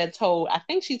said. Issa had told, I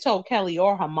think she told Kelly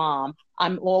or her mom,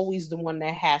 I'm always the one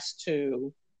that has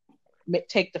to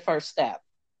take the first step.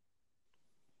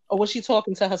 Or was she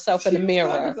talking to herself in the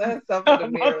mirror? Talking to herself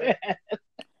in the mirror.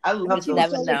 I love You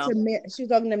those. never know. She was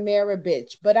talking to Mirror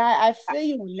bitch. But I feel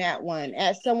you on that one.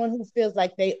 As someone who feels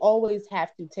like they always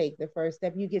have to take the first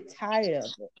step, you get tired of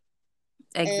it.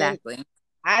 Exactly. And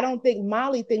I don't think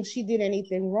Molly thinks she did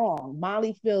anything wrong.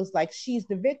 Molly feels like she's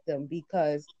the victim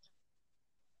because,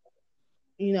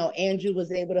 Andrew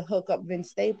was able to hook up Vince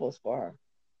Staples for her.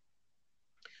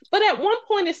 But at one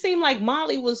point, it seemed like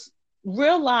Molly was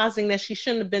realizing that she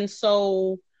shouldn't have been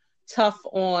so tough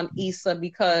on Issa,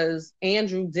 because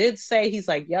Andrew did say, he's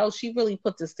like, yo, she really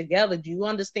put this together. Do you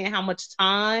understand how much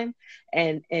time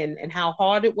and how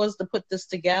hard it was to put this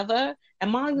together?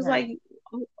 And Molly was Right.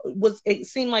 it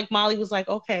seemed like Molly was like,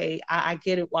 okay, I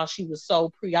get it, while she was so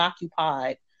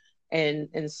preoccupied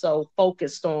and so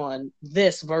focused on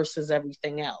this versus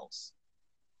everything else.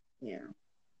 Yeah.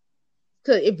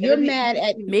 So if you're mad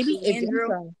at maybe if, Andrew.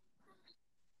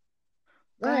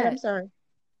 Go ahead. I'm sorry.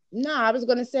 No, I was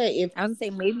gonna say I was gonna say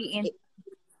maybe.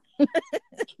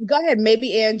 Go ahead.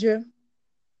 Maybe Andrew.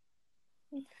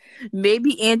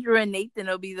 Maybe Andrew and Nathan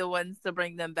will be the ones to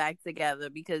bring them back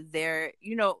together, because they're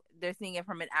seeing it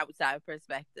from an outside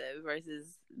perspective versus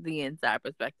the inside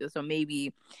perspective. So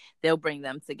maybe they'll bring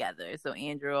them together. So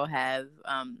Andrew will have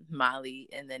Molly,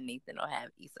 and then Nathan will have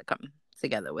Issa come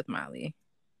together with Molly.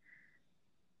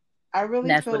 I really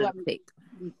feel like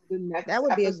the next that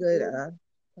would be episode, a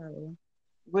good.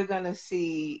 We're gonna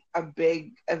see a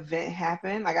big event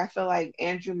happen. Like I feel like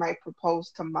Andrew might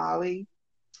propose to Molly,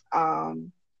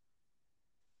 and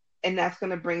that's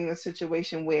gonna bring a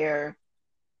situation where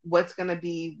what's gonna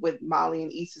be with Molly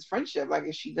and Issa's friendship? Like,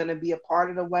 is she gonna be a part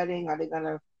of the wedding? Are they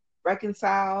gonna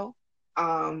reconcile,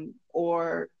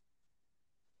 or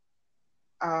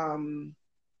are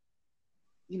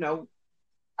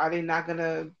they not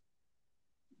gonna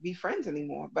be friends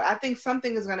anymore? But I think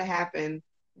something is gonna happen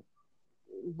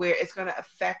where it's going to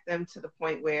affect them to the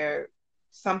point where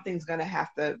something's going to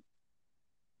have to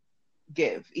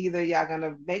give. Either y'all going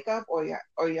to make up or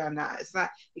y'all not.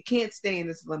 It can't stay in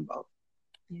this limbo.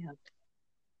 Yeah.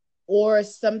 Or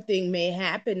something may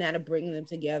happen that'll bring them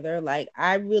together. Like,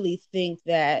 I really think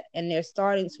that, and they're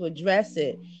starting to address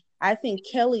it. I think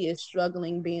Kelly is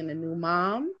struggling being a new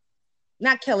mom.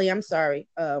 Not Kelly, I'm sorry.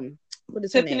 What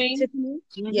is Tiffany? her name? Tiffany?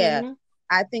 Mm-hmm. Yeah.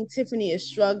 I think Tiffany is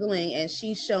struggling, and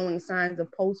she's showing signs of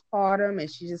postpartum,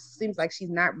 and she just seems like she's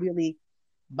not really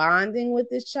bonding with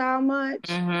this child much.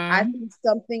 Mm-hmm. I think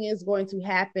something is going to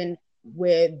happen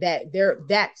where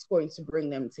that's going to bring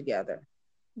them together.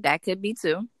 That could be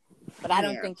too, but I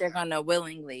don't think they're gonna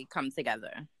willingly come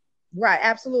together. Right,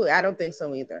 absolutely. I don't think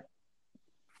so either.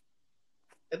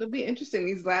 It'll be interesting.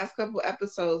 These last couple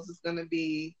episodes is going to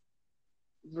be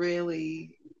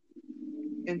really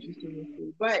interesting to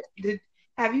see. But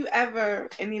have you ever,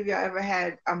 any of y'all ever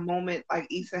had a moment like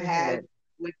Issa had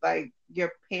with like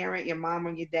your parent, your mom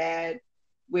or your dad,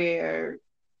 where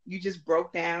you just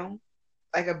broke down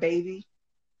like a baby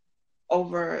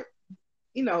over,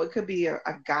 it could be a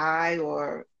guy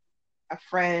or a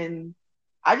friend.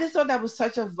 I just thought that was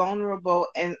such a vulnerable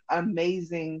and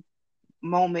amazing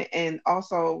moment, and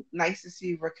also nice to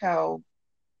see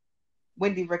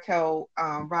Wendy Raquel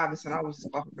Robinson. I always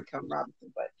just call her Raquel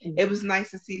Robinson, but it was nice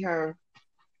to see her.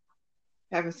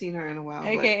 Haven't seen her in a while.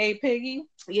 AKA Piggy?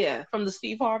 Yeah. From the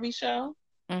Steve Harvey show?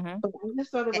 Mm-hmm. But I just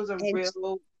thought it was a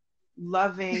real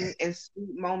loving and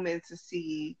sweet moment to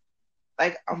see,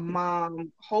 like, a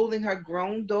mom holding her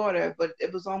grown daughter, but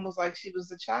it was almost like she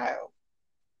was a child.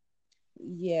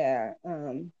 Yeah.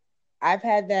 I've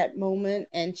had that moment,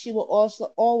 and she will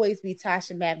also always be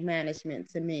Tasha Mack management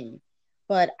to me.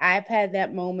 But I've had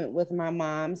that moment with my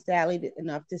mom, Sally,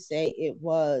 enough to say it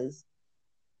was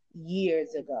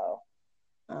years ago.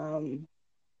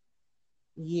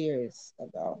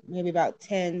 Maybe about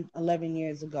 10, 11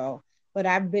 years ago. But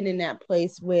I've been in that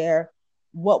place where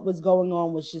what was going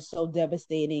on was just so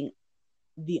devastating.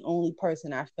 The only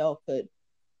person I felt could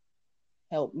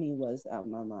help me was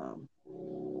my mom.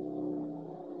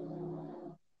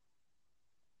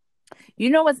 You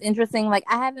know what's interesting? Like,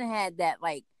 I haven't had that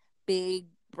like big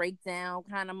breakdown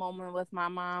kind of moment with my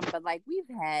mom, but like we've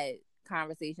had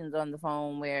conversations on the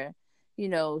phone where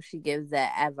she gives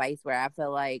that advice where I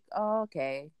feel like, oh,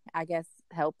 okay, I guess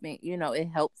helping, it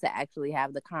helps to actually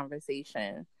have the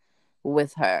conversation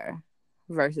with her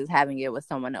versus having it with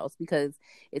someone else, because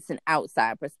it's an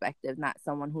outside perspective, not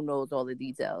someone who knows all the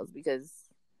details. Because,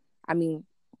 I mean,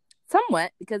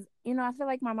 somewhat, because, I feel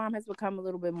like my mom has become a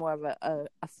little bit more of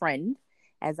a friend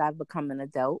as I've become an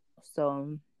adult.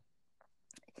 So,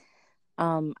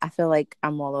 I feel like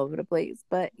I'm all over the place.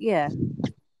 But yeah,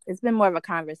 it's been more of a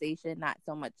conversation, not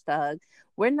so much the hug.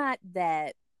 We're not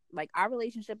that, like, our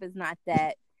relationship is not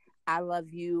that I love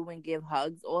you and give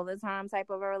hugs all the time type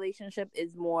of a relationship.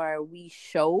 Is more we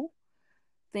show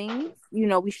things.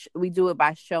 We do it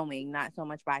by showing, not so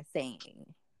much by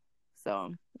saying.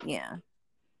 So yeah.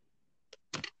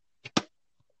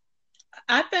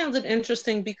 I found it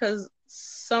interesting because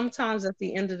sometimes at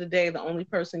the end of the day, the only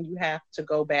person you have to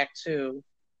go back to,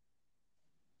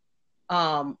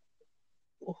 um,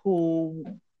 who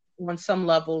on some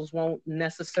levels won't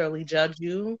necessarily judge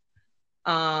you.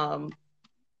 Um,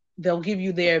 they'll give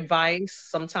you their advice.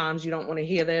 Sometimes you don't want to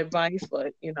hear their advice,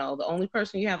 but the only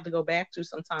person you have to go back to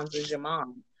sometimes is your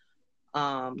mom.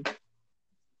 Um,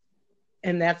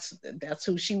 and that's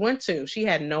who she went to. She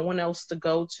had no one else to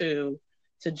go to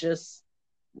just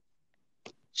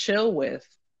chill with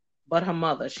but her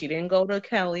mother. She didn't go to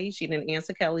Kelly. She didn't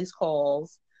answer Kelly's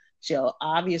calls.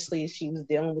 Obviously she was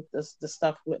dealing with the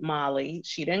stuff with Molly.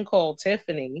 She didn't call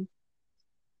Tiffany.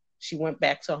 She went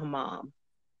back to her mom.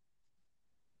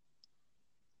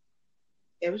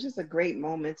 It was just a great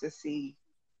moment to see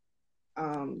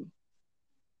um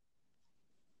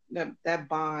that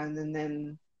bond, and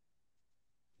then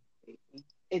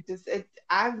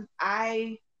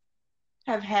I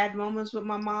have had moments with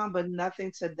my mom, but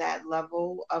nothing to that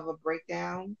level of a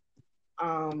breakdown.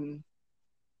 Um,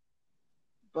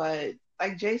 but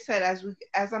like Jay said,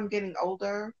 as I'm getting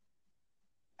older,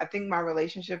 I think my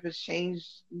relationship has changed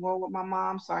more with my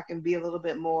mom, so I can be a little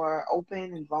bit more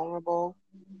open and vulnerable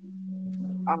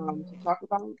to talk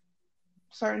about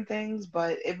certain things.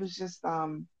 But it was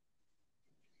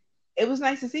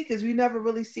nice to see because we never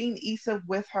really seen Issa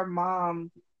with her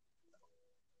mom,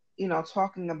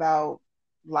 talking about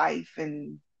life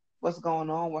and what's going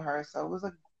on with her. So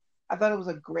I thought it was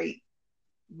a great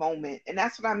moment. And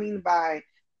that's what I mean by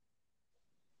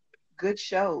good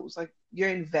shows. Like you're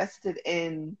invested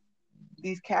in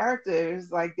these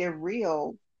characters, like they're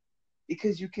real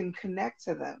because you can connect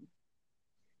to them.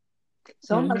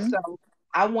 So much Mm-hmm. so,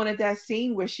 I wanted that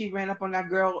scene where she ran up on that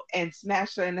girl and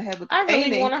smashed her in the head with the I really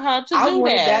painting. wanted her to I do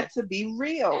wanted that. that to be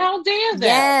real. How dare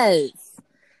that? Yes.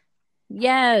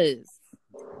 Yes.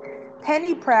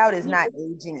 Penny Proud is not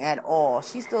aging at all.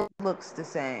 She still looks the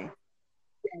same.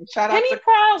 And shout out Penny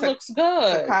Proud to, looks to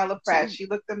good. Kyla Pratt. She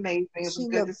looked amazing. It She was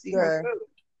good to looks see her good.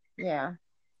 too. Yeah.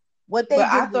 What they But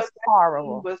I did thought was that scene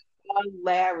horrible. was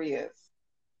hilarious.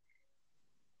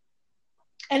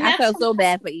 And I that's felt so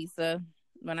bad for Issa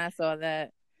when I saw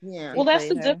that Yeah. they well, that's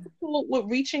played the her. difficult with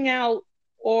reaching out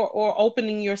or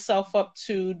opening yourself up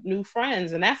to new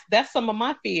friends. And that's some of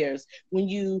my fears when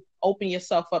you open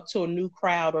yourself up to a new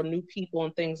crowd or new people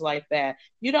and things like that.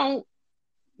 You don't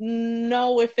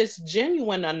know if it's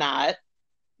genuine or not.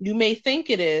 You may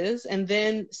think it is, and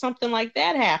then something like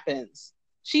that happens.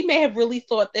 She may have really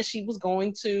thought that she was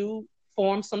going to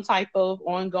form some type of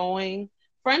ongoing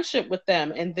friendship with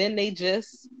them, and then they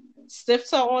just stiffed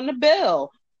her on the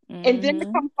bill. And then to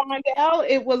Mm-hmm. come find out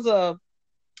it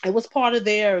was part of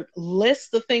their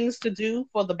list of things to do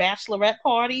for the bachelorette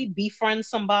party, befriend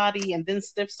somebody and then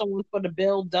stiff someone for the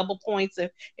bill, double points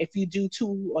if you do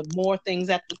two or more things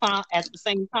at the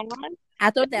same time. I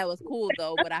thought that was cool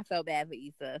though, but I felt bad for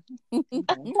Issa.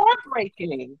 That's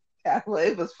heartbreaking. Yeah, well,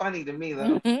 it was funny to me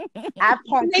though. I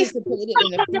And they participated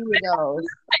in a few of those.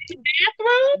 bathroom.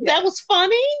 Yeah, That was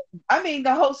funny. I mean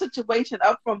the whole situation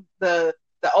up from the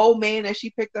old man that she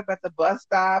picked up at the bus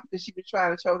stop because she was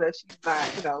trying to show that she's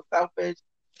not, selfish.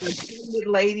 The good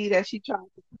lady that she tried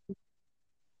to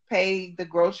pay the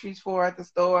groceries for at the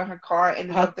store, her car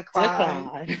ended Her up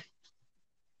declined. decline.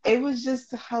 It was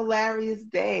just a hilarious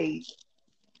day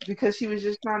because she was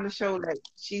just trying to show that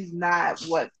she's not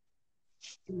what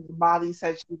Molly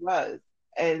said she was,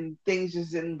 and things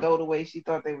just didn't go the way she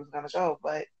thought they was gonna go.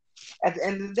 But at the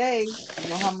end of the day,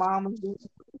 her mom was doing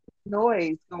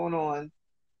noise going on.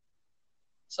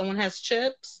 Someone has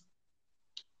chips.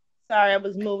 Sorry, I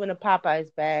was moving a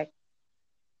Popeye's bag.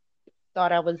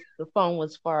 Thought the phone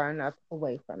was far enough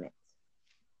away from it.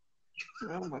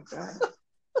 Oh my god!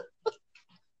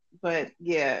 But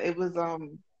yeah, it was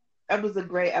a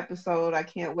great episode. I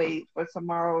can't wait for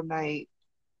tomorrow night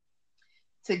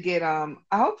to get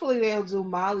hopefully they'll do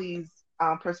Molly's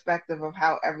perspective of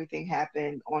how everything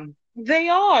happened on. They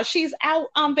are. She's out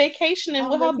on vacationing On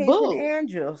with her vacation, boo.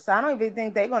 Andrew. So I don't even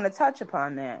think they're going to touch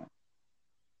upon that.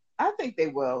 I think they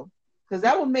will, because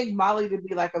that would make Molly to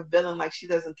be like a villain, like she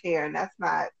doesn't care, and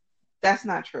that's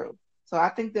not true. So I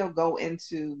think they'll go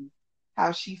into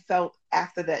how she felt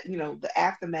after that, the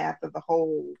aftermath of the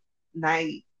whole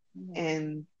night, Mhm.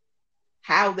 and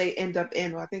how they end up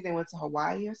in. Well, I think they went to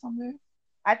Hawaii or somewhere,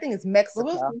 I think it's but we'll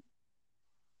Mexico. see.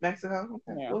 Mexico,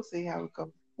 okay, Yeah. we'll see how it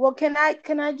goes. Well, can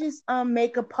I just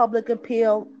make a public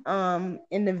appeal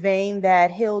in the vein that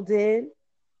Hill did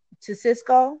to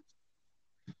Cisco?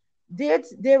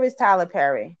 There is Tyler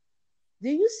Perry. Do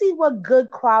you see what good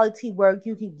quality work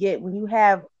you can get when you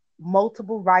have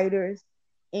multiple writers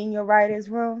in your writers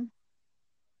room?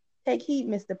 Take heed,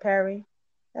 Mr. Perry.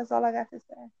 That's all I got to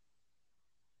say.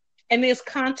 And there's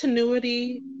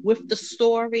continuity with the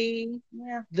story,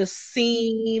 Yeah. the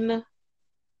scene.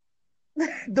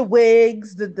 The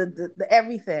wigs, the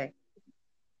everything.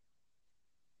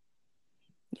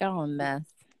 Y'all a mess.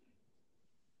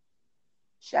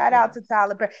 Shout Yeah. out to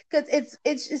Tyler Perry because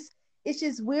it's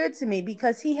just weird to me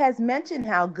because he has mentioned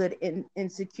how good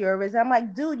Insecure is. I'm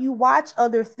like, dude, you watch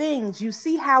other things, you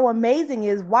see how amazing it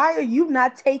is. Why are you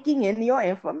not taking in your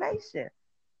information?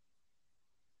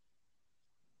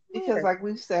 Because Weird. like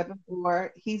we've said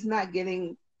before, he's not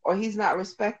getting, or he's not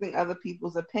respecting other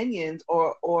people's opinions,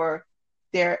 or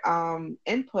their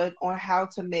input on how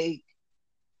to make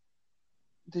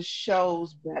the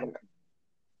shows better,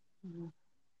 Mhm.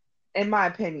 in my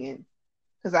opinion.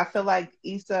 Because I feel like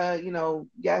Issa,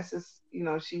 yes, it's,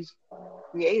 she's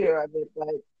creator of it, but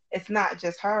it's not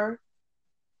just her.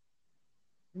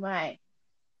 Right.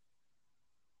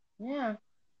 Yeah.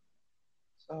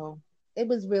 So It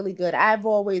was really good. I've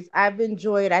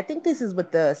enjoyed. I think this is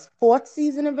with the fourth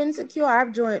season of Insecure. I've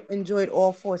enjoyed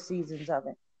all four seasons of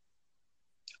it.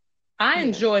 I yeah.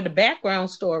 enjoy the background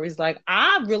stories. Like,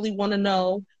 I really want to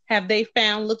know, have they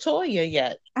found Latoya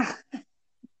yet?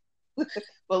 But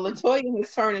Latoya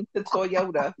has turned into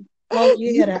Toyota. Oh,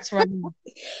 yeah, that's right.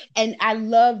 And I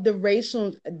love the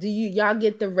racial. Do y'all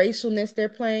get the racialness they're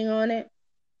playing on it?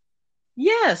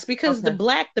 Yes, because Okay.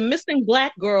 the missing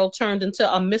black girl turned into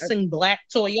a Uh, missing black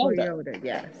Toyota. Toyota,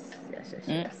 yes, yes, yes,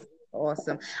 Mm. yes.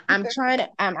 Awesome. I'm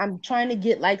trying to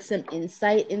get like some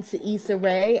insight into Issa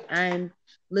Rae. I'm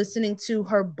listening to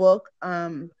her book,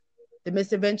 The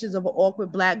Misadventures of an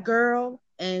Awkward Black Girl,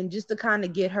 and just to kind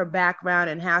of get her background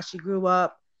and how she grew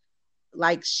up.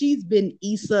 Like she's been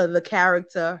Issa the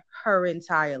character her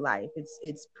entire life.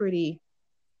 It's pretty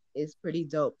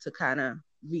dope to kind of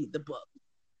read the book.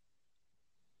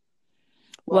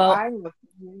 Well, Well, I have a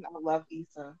opinion. I love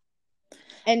Issa.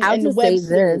 And I'll and the just web say this.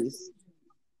 series.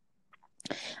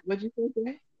 What'd you say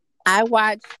today? I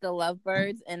watched The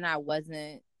Lovebirds and I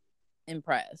wasn't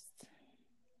impressed.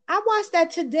 I watched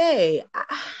that today.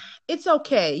 It's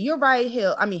okay. You're right,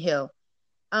 Hill. I mean Hill.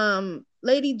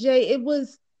 Lady J, it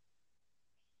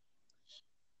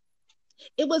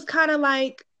was kind of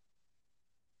like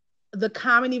the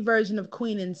comedy version of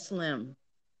Queen and Slim.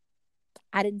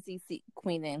 I didn't see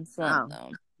Queen and Slim Oh,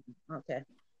 though. okay.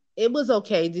 It was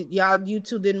okay. You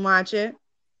two didn't watch it?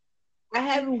 I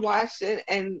haven't watched it,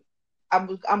 and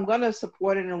I'm gonna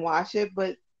support it and watch it.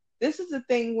 But this is the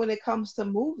thing when it comes to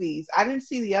movies. I didn't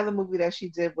see the other movie that she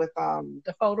did with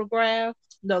The photograph.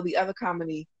 no, the other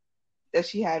comedy that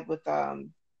she had with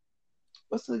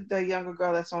what's the younger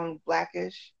girl that's on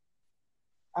Blackish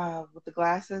with the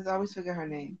glasses. I always forget her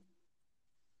name.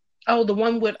 Oh, the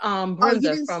one with Oh, you Brenda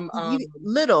didn't. from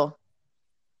Little.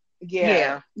 Yeah.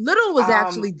 yeah. Little was Um,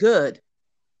 actually good,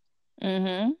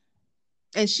 Mm-hmm.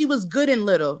 and she was good in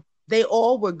Little. They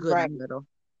all were good right. in Little.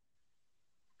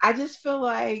 I just feel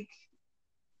like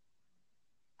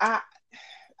I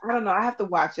I don't know. I have to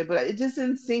watch it, but it just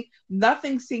didn't seem,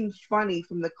 nothing seemed funny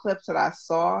from the clips that I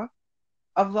saw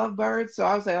of Lovebird. So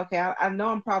I was like, okay, I know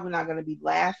I'm probably not going to be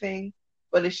laughing,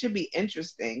 but it should be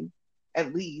interesting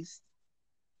at least.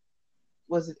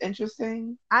 Was it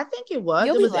interesting? I think it was.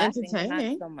 You'll It be was laughing, but not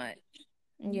entertaining. so much.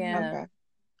 Mhm. Yeah. Okay.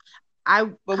 I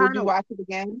But would kind you of watch it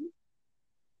again?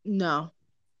 no,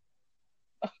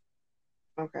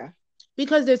 Okay.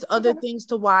 because there's other Okay. things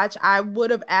to watch. I would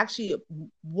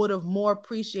have more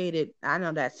appreciated. I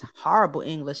know that's horrible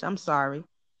English. I'm sorry.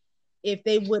 If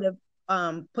they would have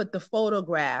put the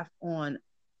photograph on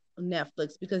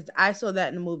Netflix because I saw that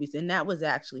in the movies and that was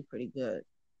actually pretty good.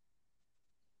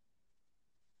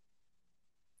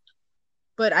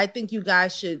 But I think you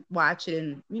guys should watch it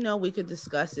and we could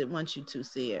discuss it once you two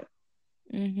see it.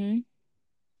 Mm-hmm.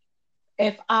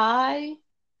 If I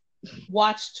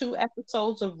watch 2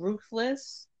 episodes of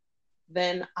Ruthless,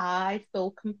 then I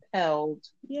feel compelled to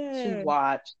Yeah.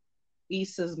 watch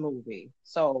Issa's movie.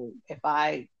 So if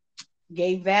I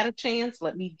gave that a chance,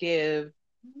 let me give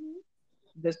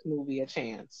this movie a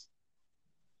chance.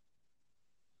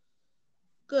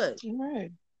 Good. All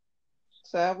right.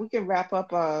 So we can wrap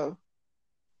up.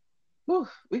 Whew,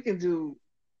 we can do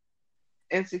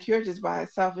Insecure just by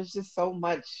itself. It's just so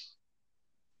much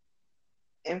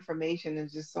information and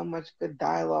just so much good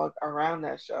dialogue around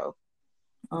that show.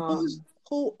 Who's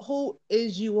Um, who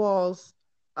is you all's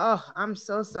oh, I'm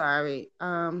so sorry.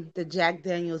 The Jack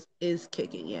Daniels is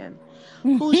kicking in.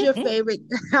 Who's your favorite?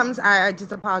 I'm sorry, I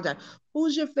just apologize.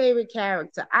 Who's your favorite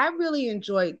character? I really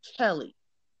enjoyed Kelly.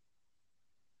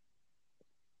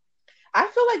 I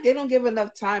feel like they don't give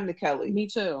enough time to Kelly. Me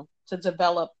too. To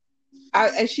develop.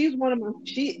 And she's one of my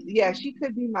yeah, she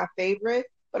could be my favorite,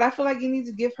 but I feel like you need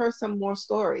to give her some more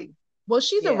story. Well,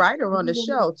 she's a Yeah. writer on the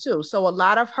show too, so a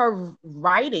lot of her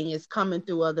writing is coming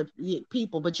through other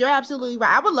people. But you're absolutely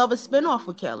right. I would love a spinoff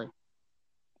with Kelly.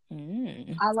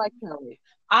 Mm. I like Kelly.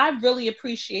 I really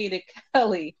appreciated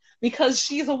Kelly because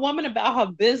she's a woman about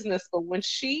her business, but when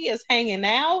she is hanging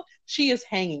out, she is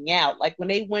hanging out. Like when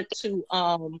they went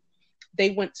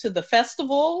to the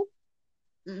festival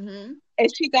Mm-hmm.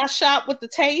 and she got shot with the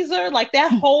taser, like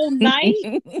that whole night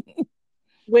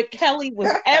with Kelly was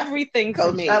everything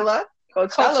to me.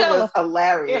 Coachella was Coachella.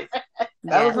 hilarious.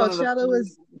 That was Yes. one of the Coachella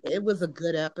funniest. was it was a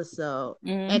good episode,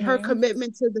 and her Hmm.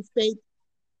 commitment to the fake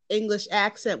English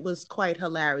accent was quite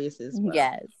hilarious as well.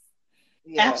 Yes.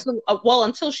 Yeah. Absolutely. Well,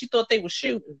 until she thought they were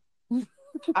shooting. I'm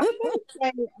gonna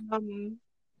say,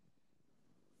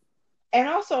 and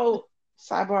also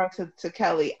sidebar to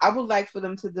Kelly, I would like for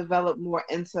them to develop more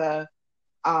into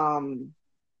um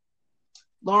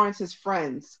Lawrence's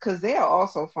friends because they are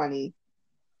also funny.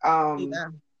 Um, Yeah,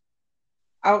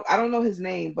 I don't know his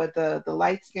name, but the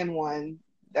light skinned one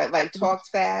that like talks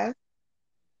fast,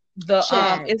 The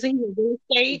Chad, isn't he a real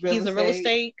estate? real He's a real estate.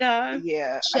 estate guy.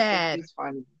 Yeah, I think Chad, he's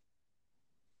funny.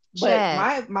 But Chad.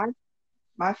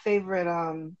 my favorite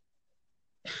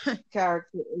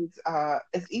character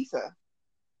is Issa.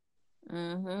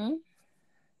 Hmm.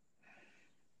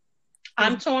 His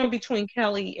I'm torn between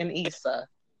Kelly and Issa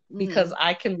because mhm.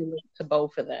 I can relate to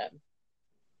both of them.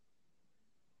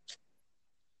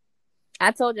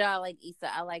 I told y'all I like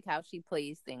Issa. I like how she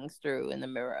plays things through in the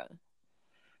mirror.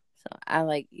 So I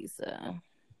like Issa.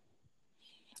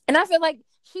 And I feel like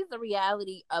she's the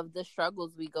reality of the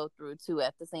struggles we go through too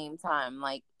at the same time.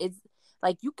 Like it's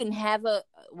like you can have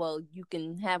what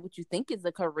you think is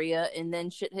a career and then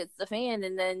shit hits the fan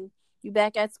and then you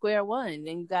back at square one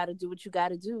and you gotta do what you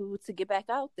gotta do to get back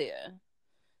out there.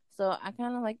 So I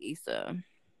kinda like Issa.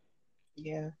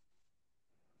 Yeah,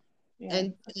 yeah,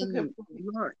 that's a good And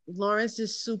point.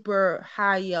 Lawrence's super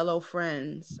high yellow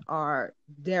friends are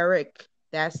Derek,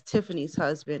 that's Tiffany's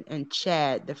husband, and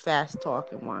Chad, the fast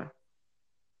talking one.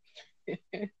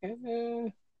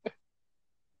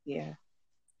 Yeah,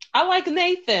 I like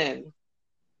Nathan.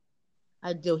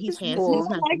 I do. He's It's handsome. You He's cool.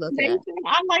 nice don't to like look at. Nathan?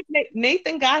 I like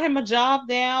Nathan. Got him a job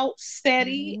now,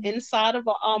 steady Mhm. inside of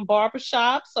a barber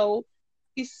shop. So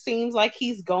he seems like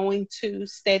he's going to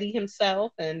steady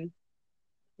himself, and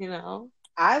you know,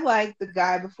 I like the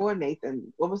guy before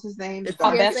Nathan. What was his name? The It's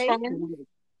our dark best TSA? friend.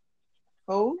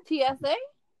 who? TSA?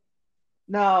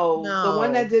 No, the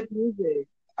one that no, did music.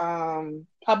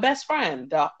 Her best friend,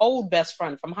 the old best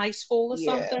friend from high school or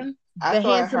Yeah, something. I the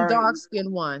thought handsome her. dark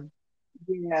skinned one.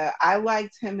 Yeah, I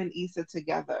liked him and Issa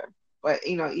together, but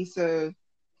Issa,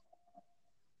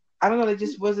 I don't know, it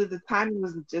just wasn't the timing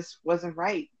was just wasn't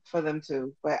right for them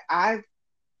two. But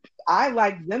I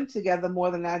liked them together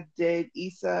more than I did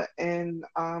Issa and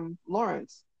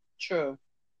Lawrence. True.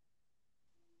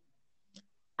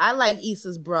 I like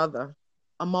Issa's brother,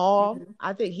 Amal. Hmm.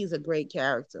 I think he's a great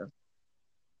character.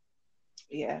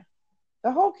 Yeah,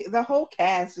 the whole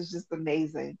cast is just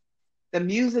amazing. The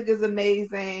music is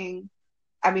amazing.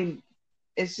 I mean,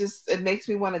 it makes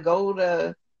me want to go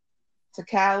to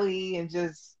Cali and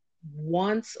just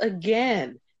Once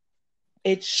again,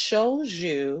 it shows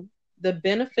you the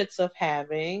benefits of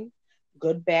having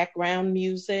good background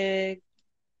music,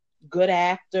 good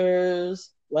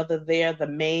actors, whether they're the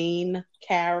main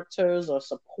characters or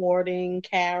supporting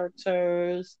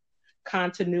characters,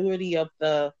 continuity of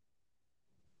the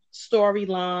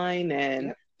storyline and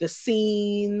yep, the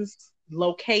scenes,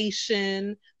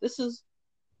 location. This is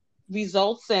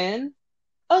results in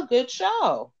a good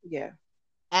show. yeah.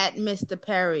 At Mr.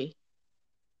 Perry.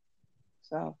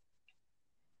 So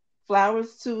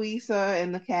flowers to Issa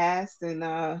and the cast, and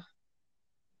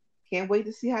can't wait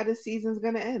to see how this season's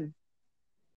gonna end.